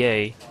off the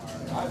DA.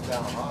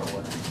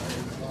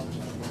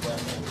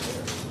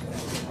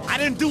 I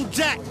didn't do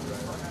jack.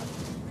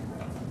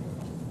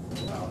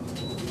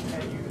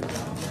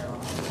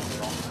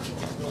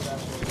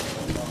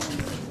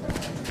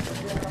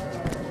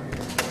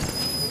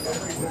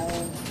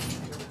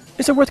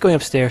 Is it worth going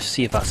upstairs to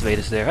see if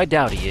Acevedo's there? I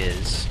doubt he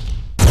is.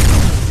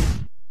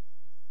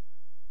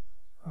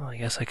 Well, I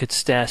guess I could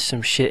stash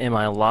some shit in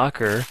my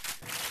locker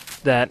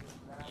that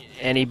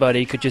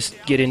anybody could just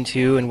get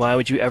into, and why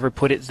would you ever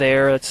put it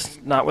there? That's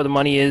not where the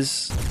money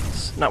is.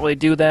 It's not where they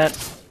do that.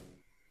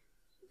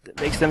 It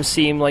makes them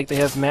seem like they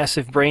have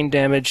massive brain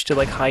damage to,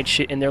 like, hide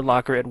shit in their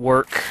locker at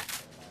work.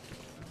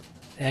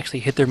 They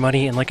actually hid their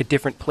money in, like, a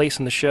different place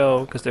on the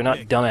show, because they're not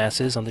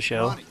dumbasses on the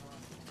show.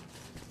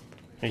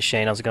 Hey,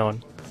 Shane, how's it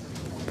going?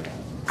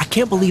 I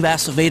can't believe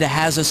Acevedo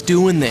has us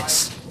doing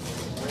this.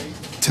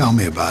 Tell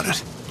me about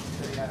it.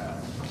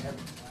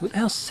 Who the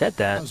hell said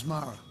that? How's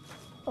Mara?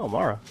 Oh,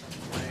 Mara.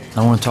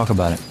 I want to talk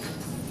about it.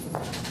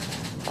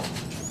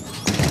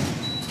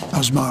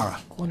 How's Mara?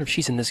 I wonder if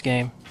she's in this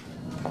game.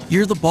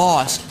 You're the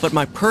boss, but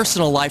my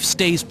personal life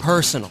stays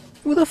personal.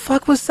 Who the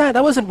fuck was that?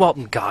 That wasn't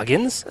Walton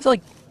Goggins. That's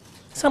like...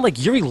 It sounded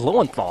like Yuri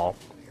Lowenthal.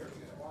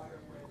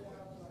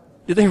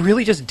 Did they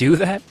really just do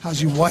that?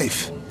 How's your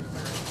wife?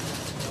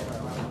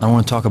 I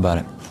want to talk about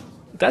it.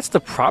 That's the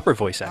proper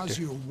voice actor. How's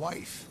your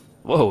wife?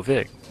 Whoa,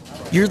 Vic.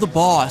 You're the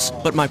boss,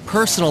 but my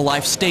personal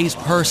life stays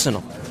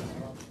personal.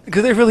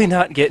 Could they really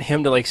not get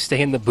him to, like,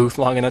 stay in the booth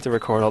long enough to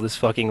record all these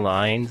fucking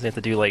lines? They have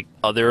to do, like,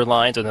 other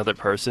lines with another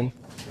person?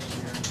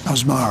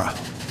 How's Mara?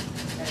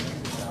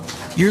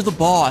 You're the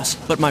boss,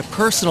 but my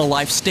personal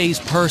life stays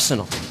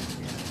personal.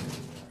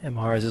 And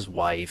Mara's his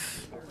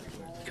wife.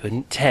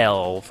 Couldn't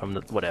tell from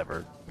the...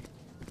 whatever.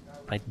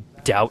 I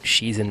doubt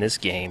she's in this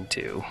game,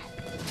 too.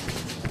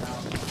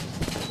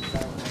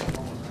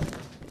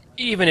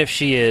 Even if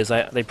she is,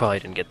 they probably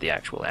didn't get the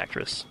actual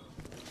actress.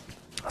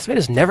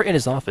 Acevedo's never in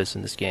his office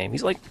in this game.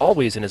 He's, like,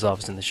 always in his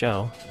office in the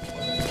show.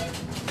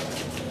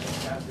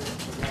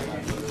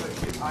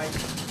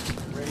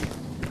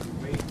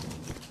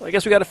 Well, I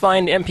guess we gotta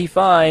find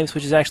MP5s,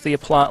 which is actually a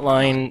plot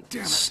line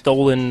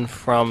stolen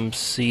from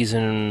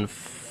season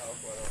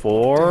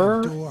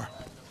 4?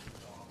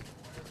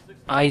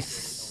 I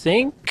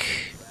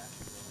think?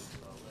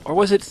 Or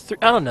was it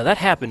I don't know, that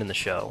happened in the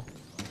show.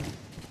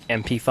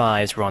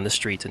 MP5s were on the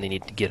streets and they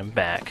need to get them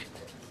back.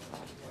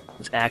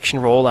 Let's action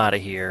roll out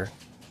of here.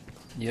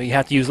 You know, you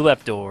have to use the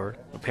left door,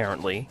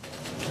 apparently.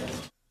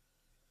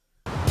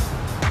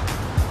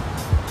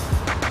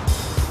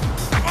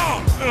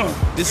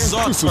 This is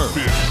our turf.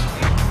 Hey,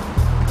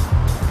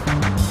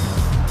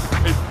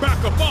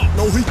 back up off.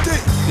 No, he did.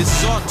 This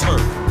is our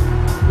turf.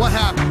 What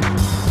happened?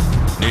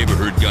 Neighbor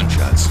heard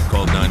gunshots.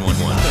 Called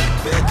 911.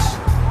 Bitch.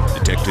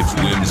 Detectives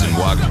Wims and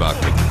Wagenbach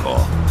took the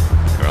call.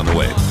 They're on the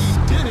way.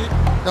 Did it.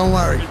 Don't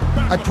worry.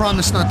 I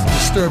promise not to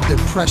disturb their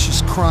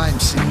precious crime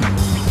scene.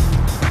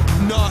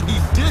 Nah, he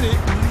did it.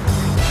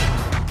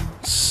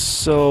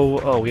 So,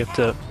 oh, we have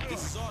to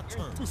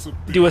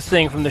do a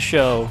thing from the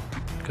show.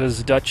 Because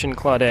Because Dutch and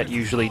Claudette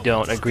usually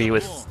don't agree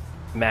with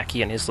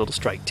Mackie and his little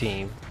strike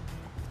team.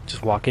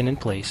 Just walk in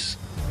place.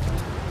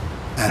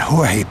 That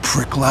Jorge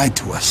prick lied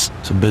to us.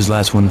 So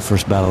Bizlats won the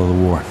first battle of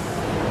the war.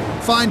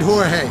 Find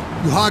Jorge.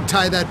 You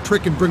hog-tie that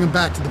prick and bring him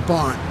back to the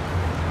barn.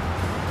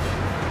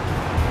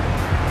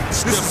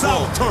 This is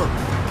our turn.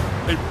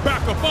 They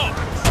back up on.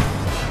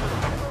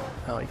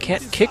 Oh, you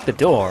can't kick the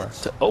door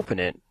to open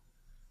it.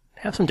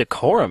 Have some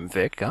decorum,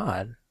 Vic.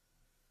 God.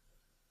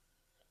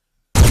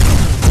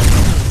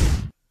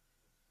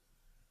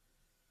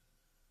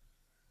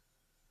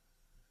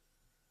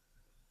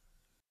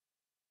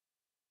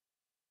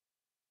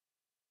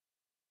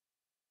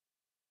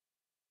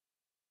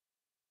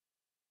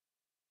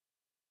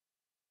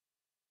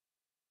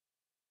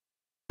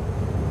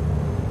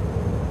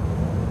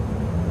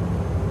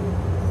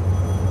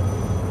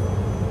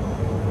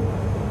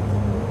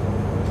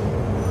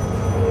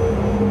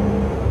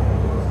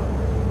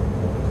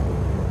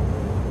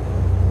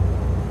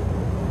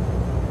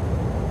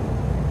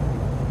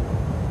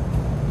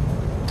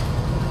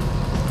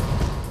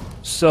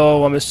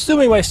 So, I'm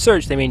assuming by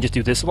search they mean just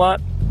do this a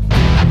lot?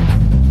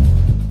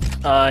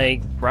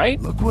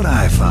 Right? Look what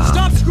I found.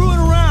 Stop screwing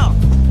around!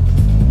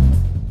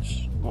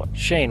 What?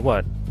 Shane,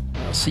 what?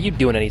 I don't see you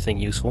doing anything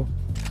useful.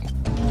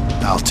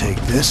 I'll take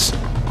this.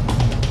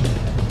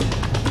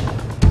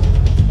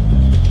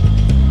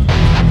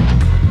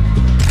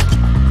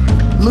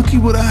 Looky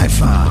what I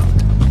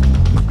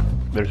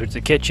found. Better search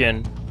the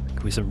kitchen.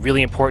 Could be some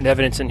really important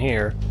evidence in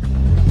here.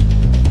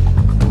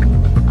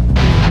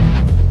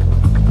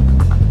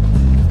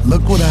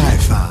 Look what I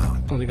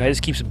found. Well, the guy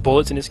just keeps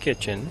bullets in his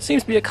kitchen. It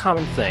seems to be a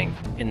common thing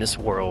in this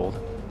world.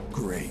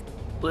 Great.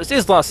 Well, this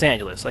is Los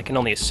Angeles, I can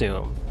only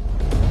assume.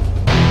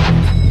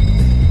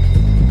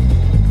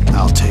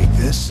 I'll take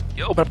this.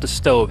 You open up the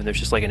stove and there's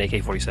just like an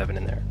AK-47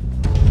 in there.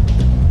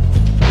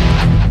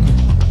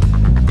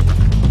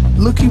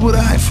 Looky what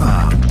I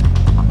found.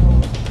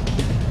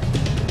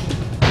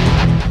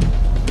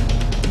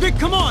 Vic,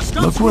 come on,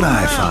 stop Look what screwing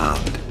I around.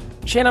 found.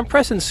 Shane, I'm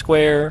pressing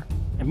square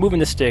and moving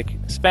the stick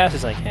as fast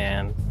as I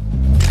can.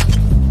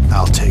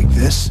 I'll take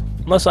this.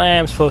 Unless I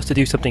am supposed to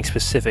do something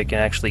specific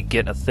and actually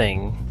get a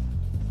thing.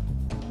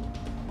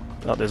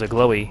 Oh, there's a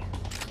glowy.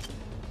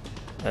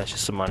 That's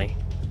just some money.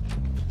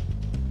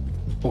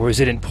 Or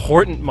is it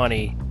important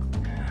money?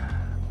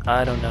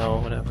 I don't know,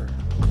 whatever.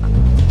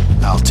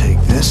 I'll take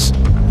this.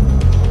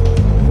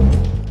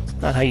 It's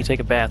not how you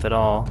take a bath at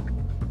all.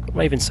 What am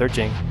I even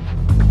searching?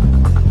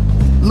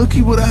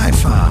 Looky what I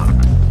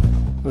found.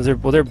 Were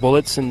there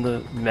bullets in the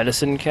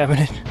medicine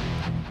cabinet?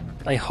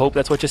 I hope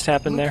that's what just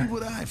happened there. Looky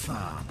what I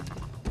found.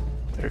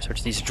 Better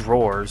search these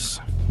drawers.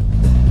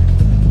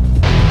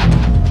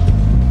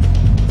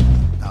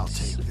 I'll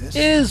take this.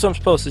 Is what I'm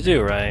supposed to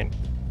do, right?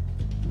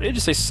 They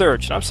just say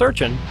search, and I'm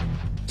searching.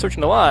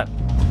 Searching a lot.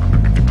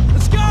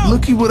 Let's go!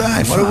 Looky what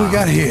I found. What do we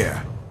got here?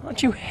 Why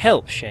don't you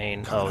help,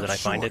 Shane? Oh, did I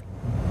find it?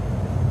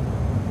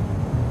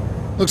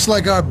 Looks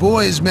like our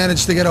boys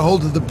managed to get a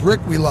hold of the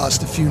brick we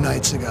lost a few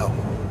nights ago.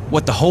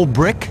 What, the whole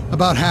brick?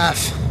 About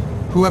half.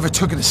 Whoever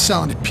took it is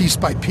selling it piece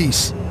by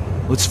piece.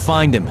 Let's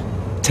find him.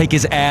 Take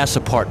his ass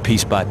apart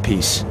piece by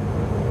piece.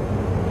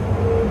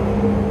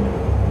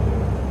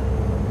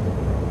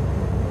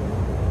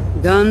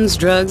 Guns,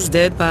 drugs,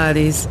 dead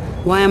bodies.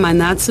 Why am I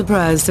not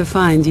surprised to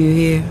find you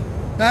here?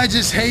 I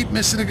just hate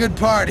missing a good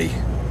party.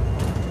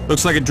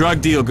 Looks like a drug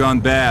deal gone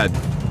bad.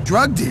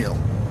 Drug deal?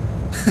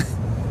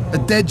 A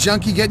dead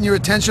junkie getting your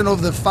attention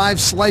over the 5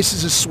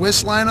 slices of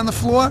Swiss lying on the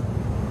floor?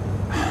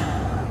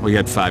 We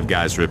got 5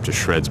 guys ripped to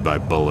shreds by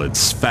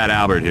bullets. Fat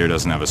Albert here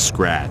doesn't have a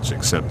scratch,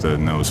 except a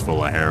nose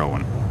full of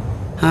heroin.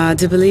 Hard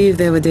to believe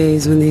there were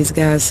days when these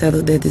guys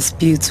settled their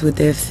disputes with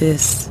their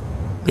fists.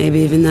 Maybe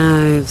even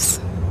knives.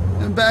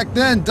 And back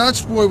then,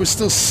 Dutch boy was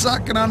still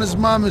sucking on his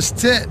mama's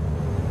tit.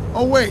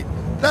 Oh wait,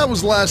 that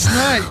was last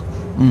night.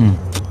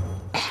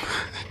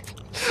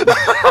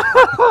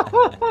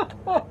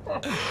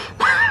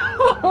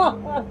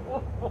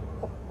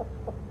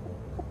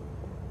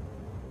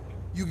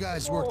 You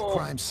guys work the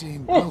crime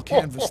scene, we'll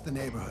canvass the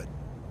neighborhood.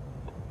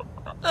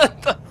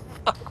 What the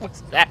fuck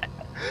was that?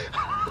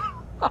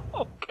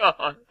 Oh,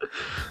 God.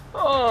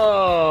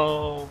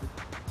 Oh.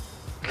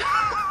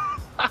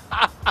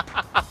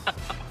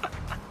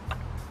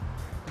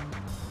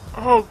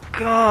 Oh,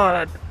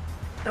 God.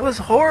 That was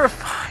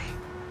horrifying.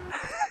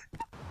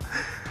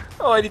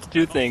 Oh, I need to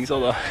do things.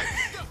 Hold on.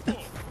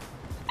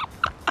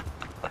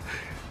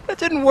 That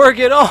didn't work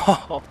at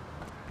all.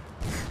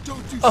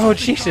 Oh,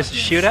 Jesus.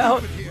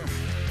 Shootout?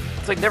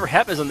 It's like never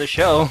happens on the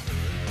show.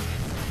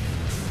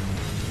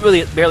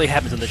 Really, it barely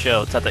happens on the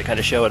show. It's not that kind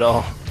of show at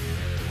all.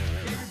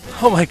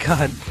 Oh my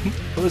god.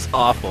 It was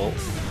awful.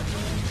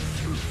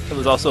 It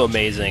was also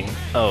amazing.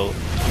 Oh.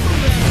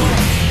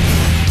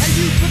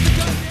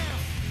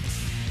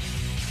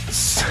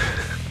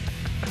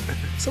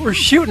 So we're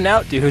shooting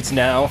out dudes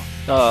now.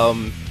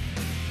 I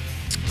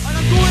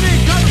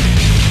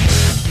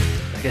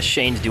guess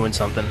Shane's doing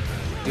something.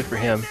 Good for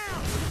him.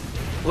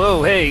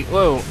 Whoa, hey,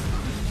 whoa.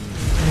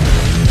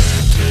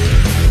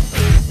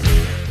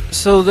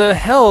 So the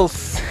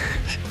health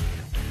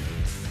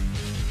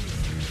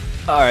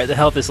Alright, the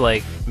health is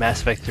like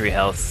Mass Effect 3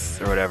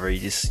 health or whatever. You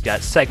just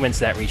got segments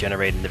that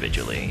regenerate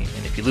individually.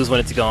 And if you lose one,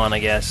 it's gone, I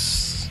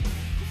guess.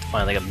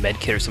 Find like a med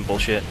kit or some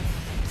bullshit.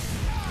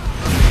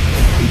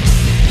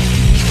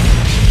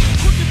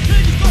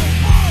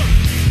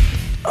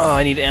 Oh,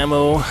 I need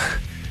ammo.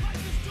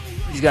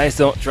 These guys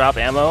don't drop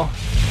ammo.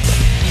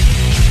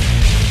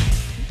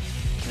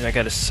 Maybe I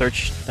gotta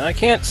search. No, I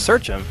can't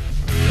search them.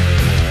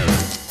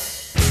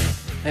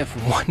 I have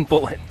one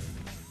bullet.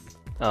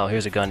 Oh,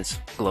 here's a gun. It's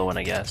glowing,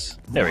 I guess.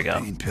 There we go.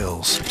 Pain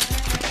pills.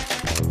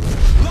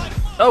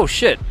 Oh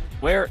shit!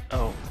 Where?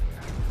 Oh.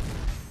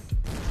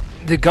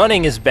 The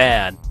gunning is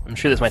bad. I'm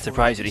sure this might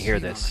surprise you to hear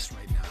this.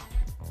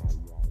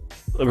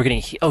 We're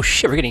getting heat. Oh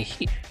shit, we're getting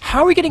heat.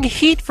 How are we getting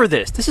heat for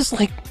this? This is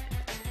like...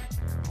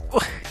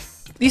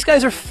 These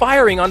guys are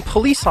firing on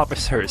police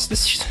officers.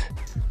 This,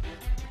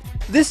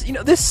 you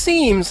know, this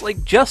seems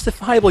like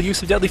justifiable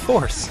use of deadly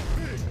force.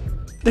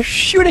 They're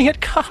shooting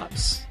at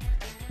cops.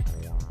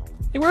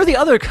 Hey, where are the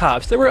other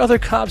cops? There were other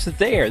cops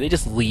there. They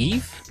just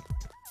leave?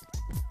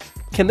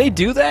 Can they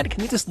do that?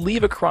 Can they just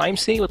leave a crime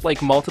scene with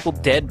like multiple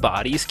dead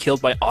bodies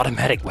killed by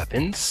automatic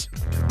weapons?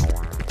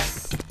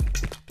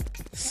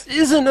 This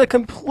isn't a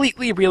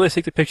completely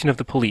realistic depiction of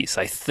the police,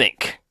 I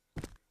think.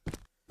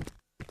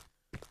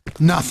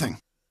 Nothing.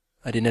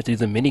 I didn't have to do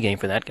the minigame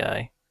for that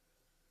guy.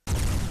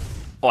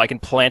 Oh, I can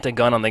plant a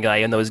gun on the guy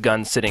and those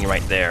guns sitting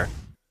right there.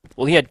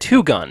 Well, he had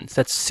 2 guns.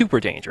 That's super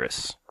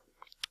dangerous.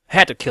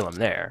 Had to kill him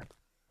there.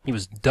 He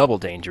was double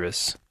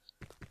dangerous.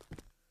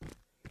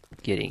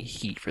 Getting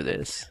heat for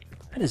this.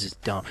 That is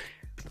just dumb.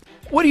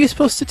 What are you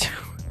supposed to do?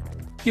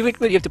 You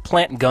have to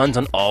plant guns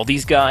on all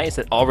these guys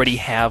that already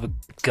have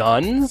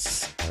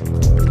guns?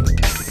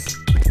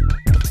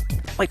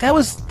 Like, that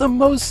was the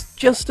most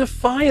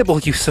justifiable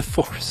use of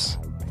force.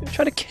 They're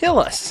trying to kill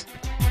us.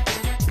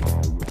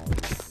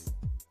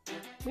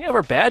 We have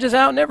our badges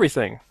out and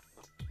everything.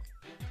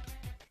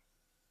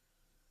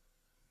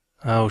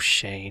 Oh,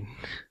 Shane.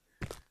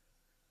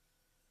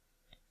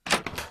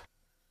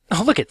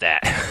 Oh, look at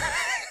that.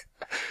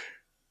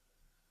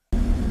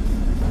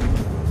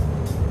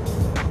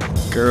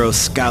 Girl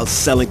Scouts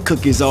selling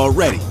cookies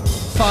already.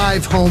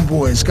 5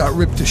 homeboys got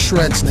ripped to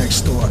shreds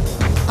next door.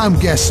 I'm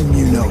guessing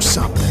you know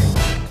something.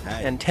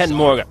 And 10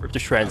 more got ripped to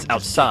shreds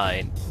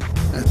outside.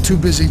 Too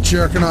busy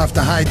jerking off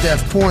to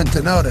high-def porn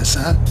to notice,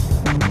 huh?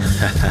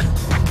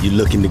 You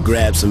looking to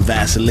grab some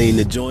Vaseline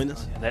to join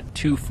us? That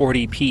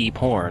 240p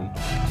porn.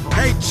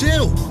 Hey,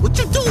 chill! What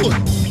you doing?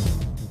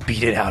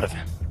 Beat it out of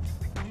him.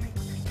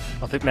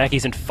 I think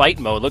Mackey's in fight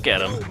mode. Look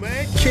at him. Oh,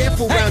 man.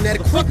 Careful around that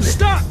equipment.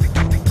 Stop!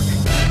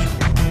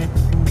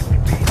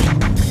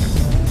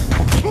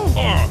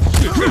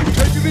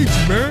 Take it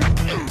easy, man.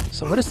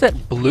 So what is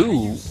that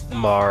blue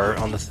mar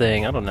on the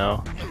thing? I don't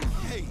know.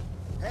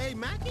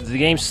 Did the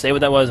game say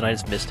what that was and I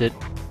just missed it?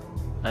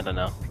 I don't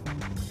know.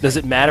 Does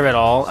it matter at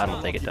all? I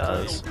don't think it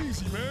does.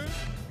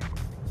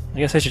 I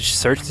guess I should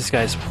search this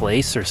guy's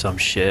place or some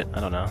shit. I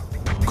don't know.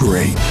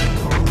 Great.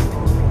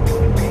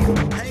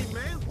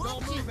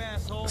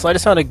 So I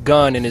just found a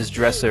gun in his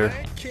dresser.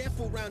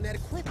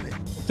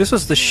 If this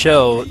was the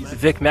show,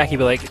 Vic Mackey would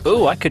be like,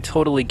 "Ooh, I could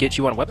totally get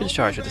you on a weapons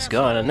charge with this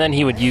gun," and then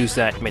he would use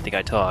that to make the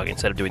guy talk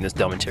instead of doing this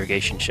dumb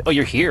interrogation shit. Oh,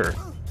 you're here.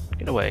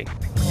 Get away.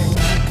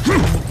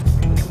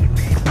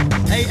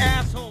 Hey,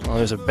 asshole. Well,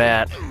 there's a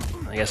bat.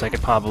 I guess I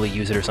could probably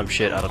use it or some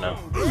shit. I don't know.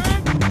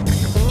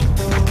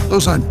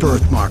 Those aren't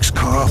birthmarks,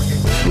 Carl.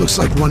 It looks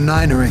like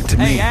 1/9er ink to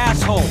me. Hey,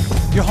 asshole!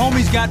 Your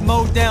homies got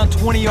mowed down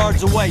 20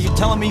 yards away. You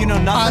telling me you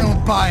know nothing? I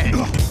don't buy it.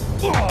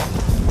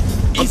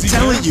 I'm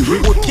telling you, we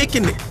were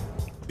kicking it.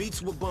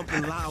 Beats were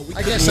bumping loud.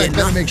 I guess I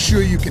better make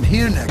sure you can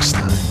hear next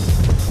time.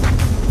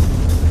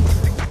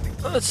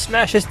 Let's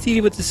smash his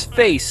TV with his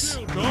face.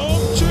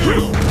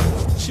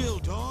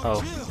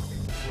 Oh.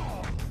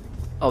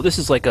 Oh, this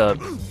is like a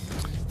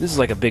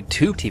big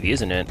tube TV,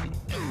 isn't it?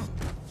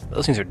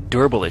 Those things are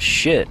durable as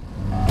shit.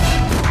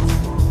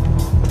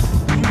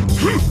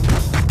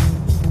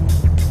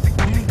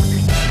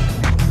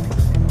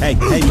 Hey,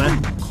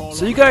 man.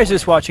 So you guys are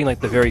just watching like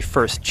the very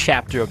first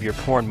chapter of your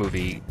porn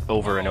movie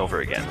over and over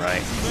again,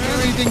 right?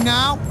 Anything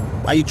now?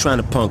 Why you trying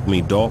to punk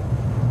me, dog?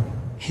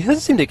 He doesn't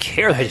seem to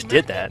care that I just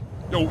did that.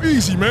 Yo,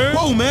 easy, man.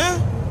 Whoa,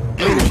 man.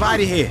 You ain't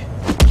invited here.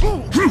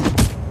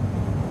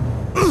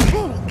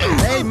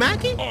 Hey,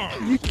 Mackie?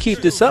 You keep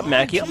this up,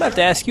 Mackie, I'm gonna have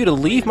to ask you to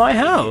leave my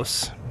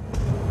house.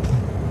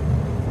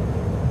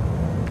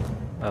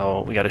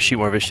 Oh, we gotta shoot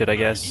more of his shit, I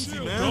guess.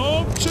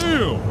 Dog,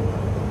 chill.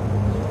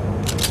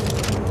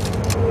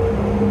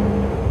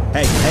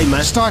 Hey,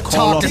 man. Start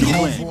talking,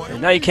 homeboy.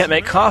 Now you can't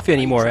make coffee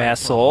anymore,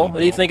 asshole. What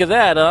do you think of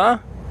that, huh?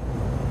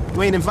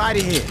 You ain't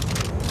invited here.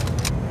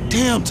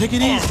 Damn, take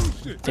it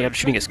easy. I think after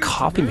shooting his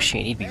coffee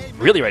machine, he'd be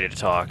really ready to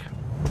talk.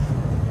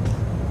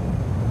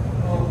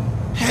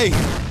 Hey.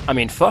 I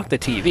mean, fuck the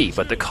TV,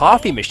 but the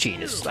coffee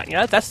machine is like,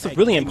 yeah, that's the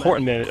really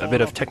important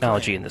bit of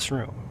technology in this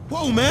room.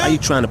 Whoa, man. Why you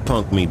trying to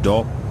punk me,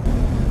 dog?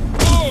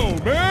 Whoa,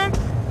 man.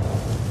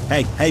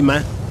 Hey,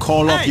 man.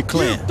 Call off your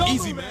clan.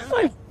 Easy, man.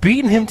 I've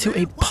beaten him to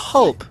a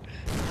pulp.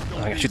 Oh,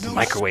 I gotta shoot the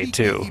microwave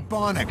too.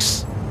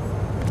 Ebonics.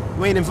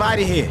 You ain't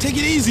invited here. Take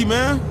it easy,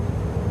 man.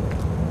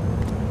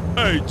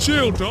 Hey,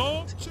 chill,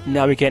 dog.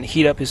 Now he can't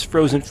heat up his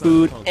frozen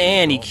food,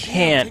 and he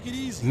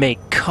can't make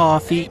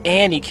coffee,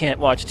 and he can't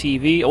watch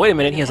TV. Oh, wait a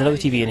minute, he has another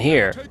TV in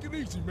here.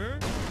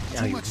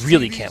 Now he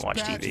really can't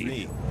watch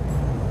TV.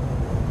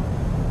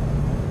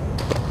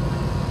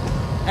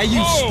 Hey,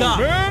 you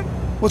stop! Man.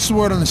 What's the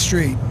word on the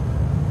street?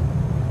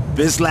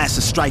 Biz Lass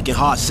is striking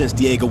hard since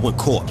Diego went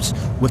corpse.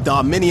 With the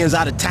Armenians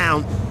out of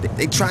town,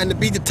 they trying to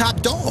be the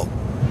top dog.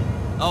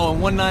 Oh,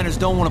 and one-niners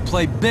don't want to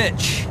play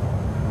bitch.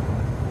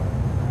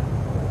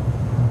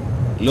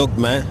 Look,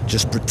 man,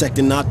 just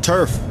protecting our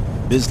turf.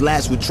 Biz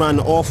Lass was trying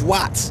to off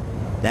Watts.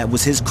 That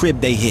was his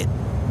crib they hit.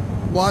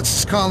 Watts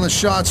is calling the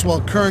shots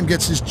while Kern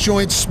gets his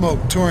joint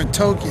smoked touring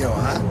Tokyo,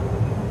 huh?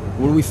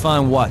 Where do we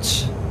find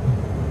Watts?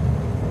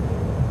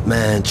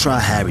 Man, try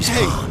Harry's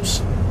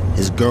Palms.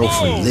 His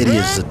girlfriend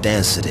Lydia's a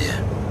dancer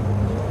there.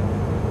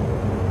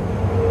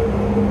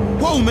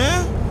 Whoa,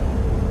 man.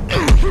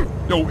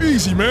 Yo,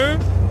 easy,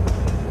 man.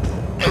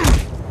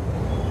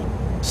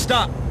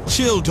 Stop.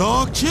 Chill,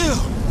 dog, chill.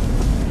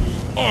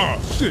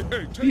 Oh, shit.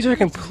 Hey, These are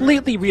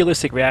completely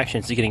realistic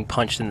reactions to getting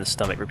punched in the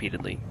stomach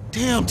repeatedly.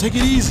 damn, take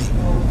it easy.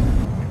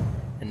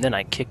 And then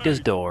I kicked his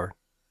door.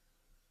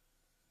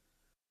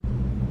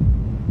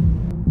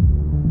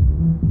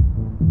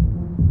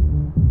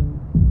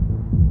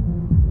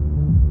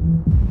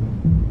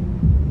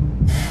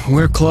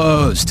 We're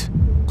closed.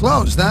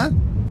 Closed, huh?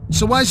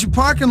 So why's your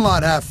parking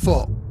lot half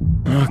full?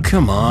 Oh,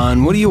 come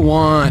on. What do you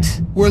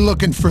want? We're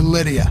looking for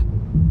Lydia.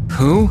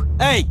 Who?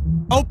 Hey,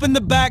 open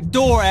the back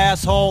door,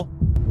 asshole.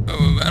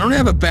 I don't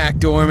have a back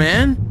door,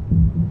 man.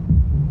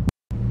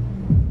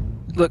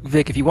 Look,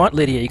 Vic, if you want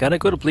Lydia, you gotta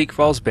go to Bleak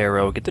Falls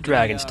Barrow, get the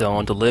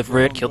Dragonstone, deliver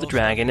it, kill the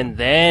dragon, and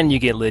then you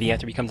get Lydia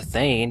after he becomes a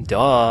Thane.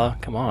 Duh.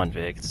 Come on,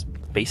 Vic. It's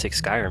basic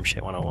Skyrim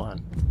shit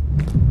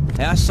 101.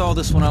 Hey, I saw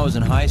this when I was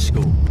in high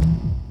school.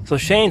 So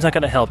Shane's not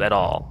gonna help at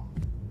all.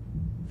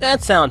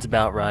 That sounds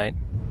about right.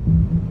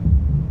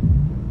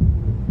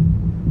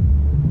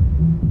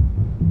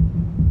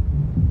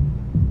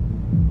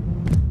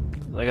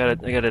 I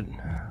gotta...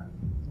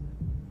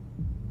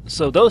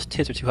 So those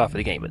tits are too hot for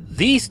the game, but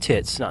these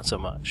tits, not so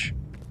much.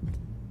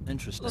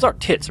 Interesting. Those aren't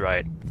tits,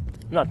 right?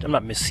 I'm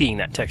not misseeing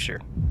that texture.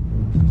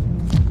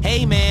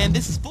 Hey, man,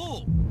 this is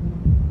full.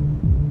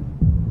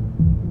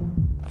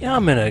 Yeah,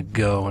 I'm gonna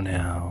go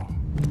now.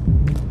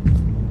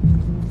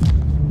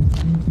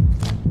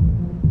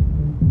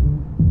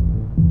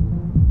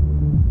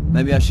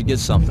 Maybe I should get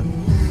something.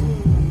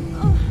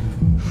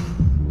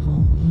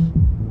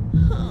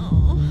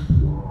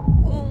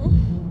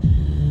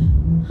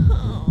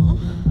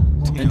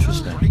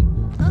 Interesting.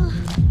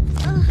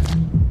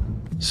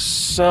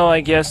 So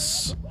I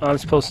guess I'm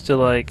supposed to,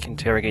 like,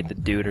 interrogate the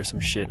dude or some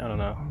shit. I don't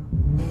know.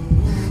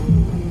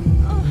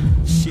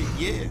 Shit,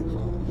 yeah.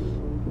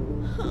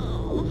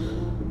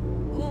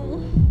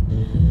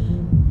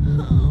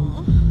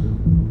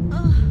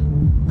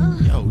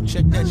 Yo,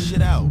 check that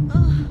shit out.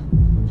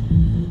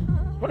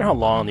 I wonder how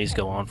long these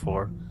go on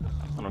for.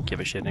 I don't give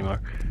a shit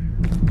anymore.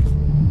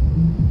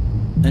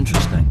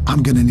 Interesting.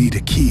 I'm gonna need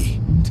a key.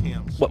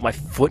 What, my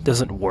foot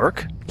doesn't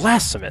work?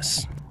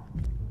 Blasphemous.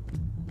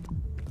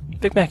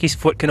 Big Mackey's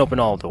foot can open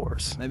all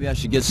doors. Maybe I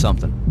should get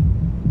something.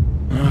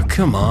 Oh,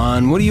 come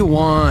on. What do you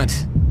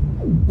want?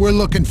 We're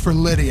looking for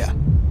Lydia.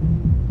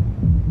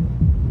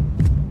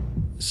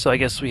 So I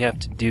guess we have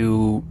to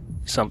do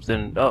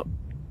something.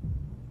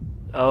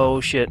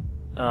 Oh shit.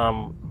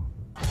 I'm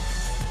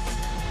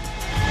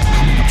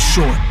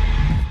short.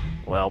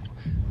 Well.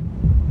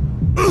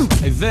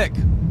 Hey, Vic,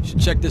 you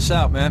should check this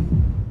out, man.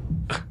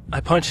 I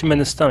punch him in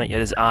the stomach,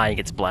 yet his eye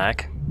gets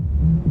black.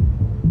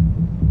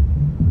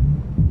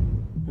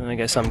 And I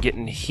guess I'm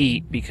getting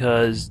heat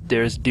because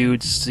there's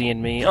dudes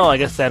seeing me. Oh, I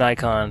guess that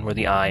icon where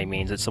the eye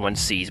means that someone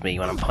sees me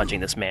when I'm punching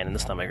this man in the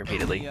stomach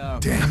repeatedly.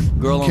 Damn.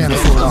 Girl Can't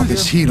afford all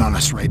this heat on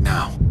us right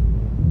now.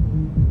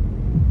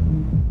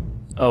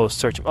 Oh,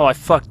 search. Oh, I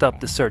fucked up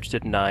the search,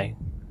 didn't I?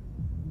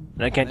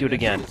 And I can't do it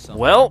again.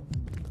 Well,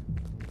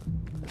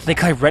 I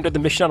think I rendered the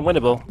mission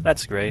unwinnable.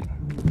 That's great.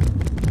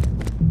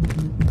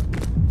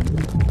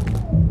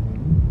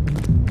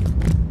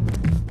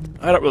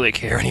 I don't really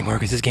care anymore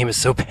because this game is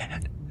so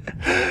bad.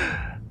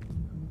 I'm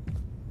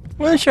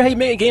not sure how you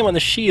make a game on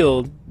the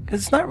Shield,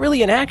 because it's not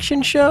really an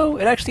action show.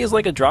 It actually is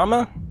like a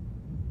drama.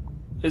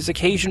 There's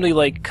occasionally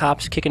like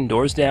cops kicking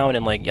doors down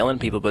and like yelling at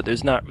people, but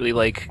there's not really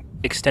like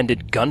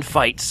extended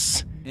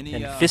gunfights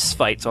and fist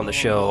fights on the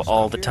show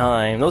all the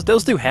time.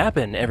 Those do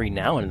happen every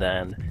now and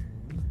then.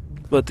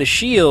 But the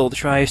Shield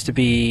tries to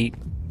be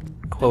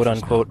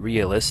quote-unquote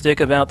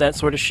realistic about that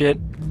sort of shit.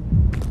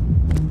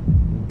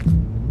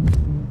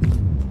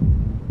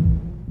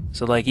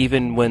 So like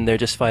even when they're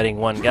just fighting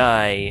one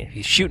guy, if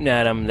he's shooting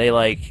at him, they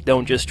like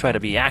don't just try to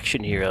be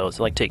action heroes.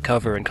 They like take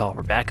cover and call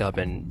for backup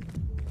and,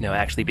 you know,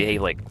 actually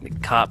behave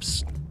like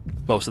cops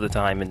most of the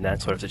time in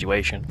that sort of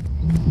situation.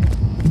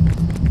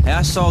 Hey,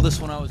 I saw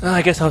this when I was...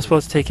 I guess I was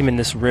supposed to take him in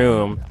this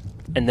room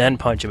and then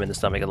punch him in the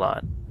stomach a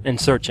lot and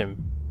search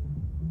him.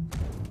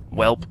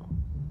 Welp.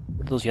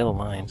 Those yellow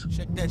lines.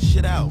 Check that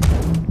shit out.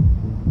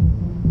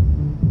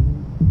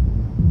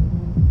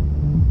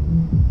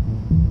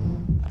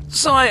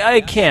 So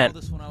I can't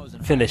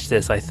finish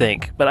this, I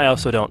think, but I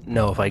also don't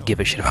know if I give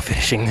a shit about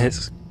finishing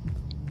this.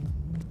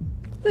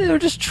 They were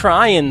just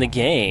trying the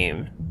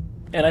game,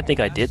 and I think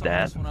I did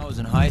that. When I was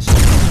in high school.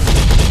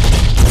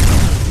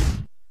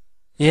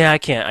 Yeah, I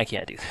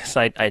can't do this.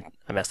 I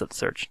messed up the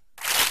search.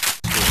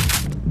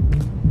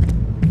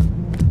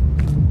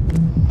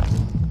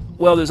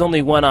 Well, there's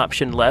only one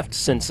option left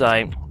since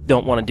I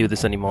don't want to do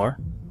this anymore.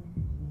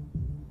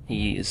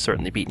 He is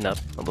certainly beaten up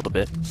a little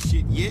bit.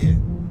 Shit, yeah.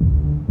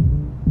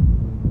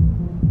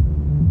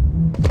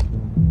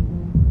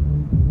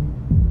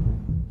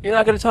 You're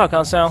not gonna talk,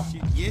 huh, Sal?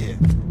 Shit, yeah.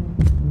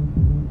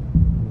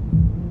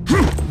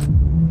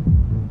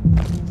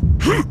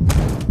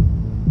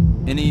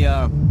 Any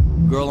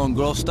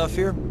girl-on-girl stuff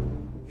here?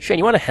 Shane,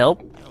 you want to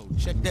help? Yo,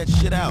 check that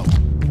shit out.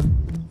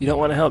 You don't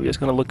want to help. You're just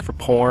gonna look for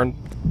porn.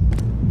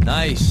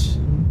 Nice.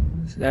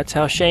 That's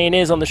how Shane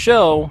is on the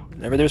show.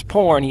 Whenever there's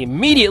porn, he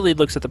immediately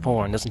looks at the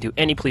porn. Doesn't do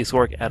any police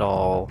work at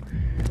all.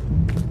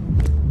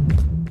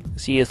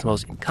 He is the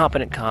most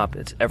incompetent cop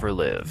that's ever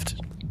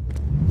lived.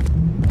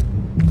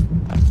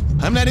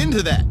 I'm not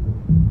into that.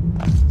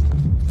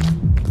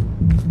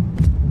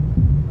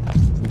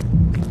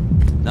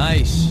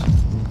 Nice.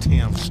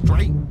 Damn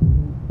straight.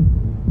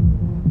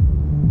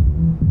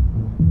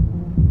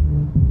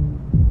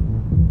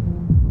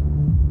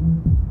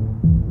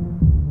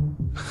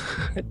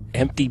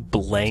 Empty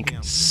blank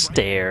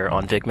stare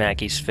on Vic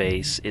Mackey's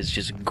face is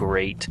just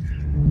great.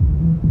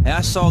 Hey,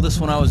 I saw this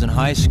when I was in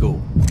high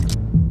school.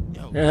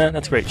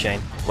 That's great,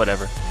 Shane.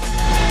 Whatever.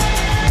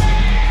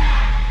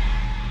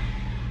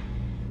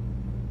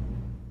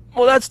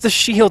 Well, that's the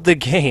Shield the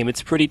game.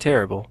 It's pretty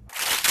terrible.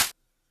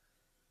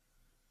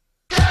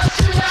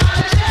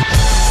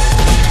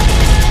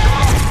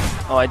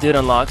 Oh, I did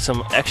unlock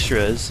some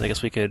extras. I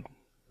guess we could...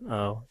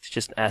 Oh, it's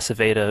just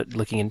Aceveda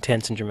looking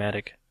intense and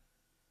dramatic.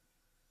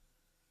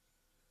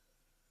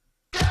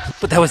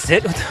 But that was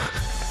it?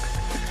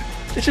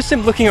 It's just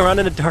him looking around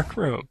in a dark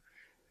room.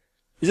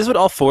 Is this what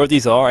all 4 of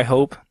these are, I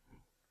hope?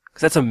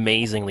 Because that's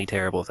amazingly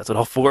terrible if that's what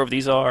all 4 of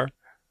these are.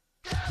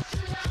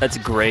 That's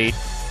great.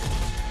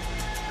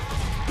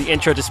 The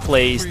intro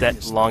displays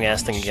that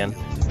long-ass thing again.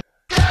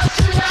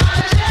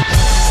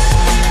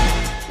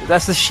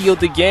 That's the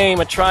Shield the game.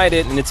 I tried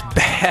it and it's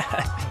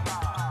bad.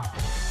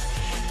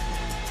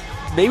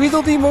 Maybe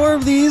there'll be more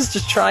of these,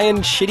 just trying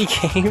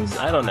shitty games?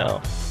 I don't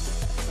know.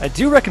 I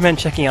do recommend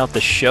checking out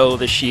the show,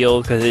 The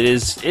Shield, because it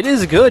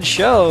is a good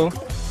show.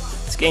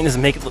 This game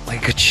doesn't make it look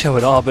like a good show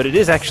at all, but it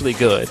is actually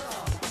good.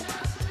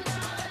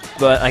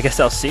 But I guess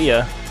I'll see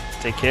ya.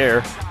 Take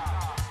care.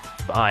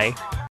 Bye.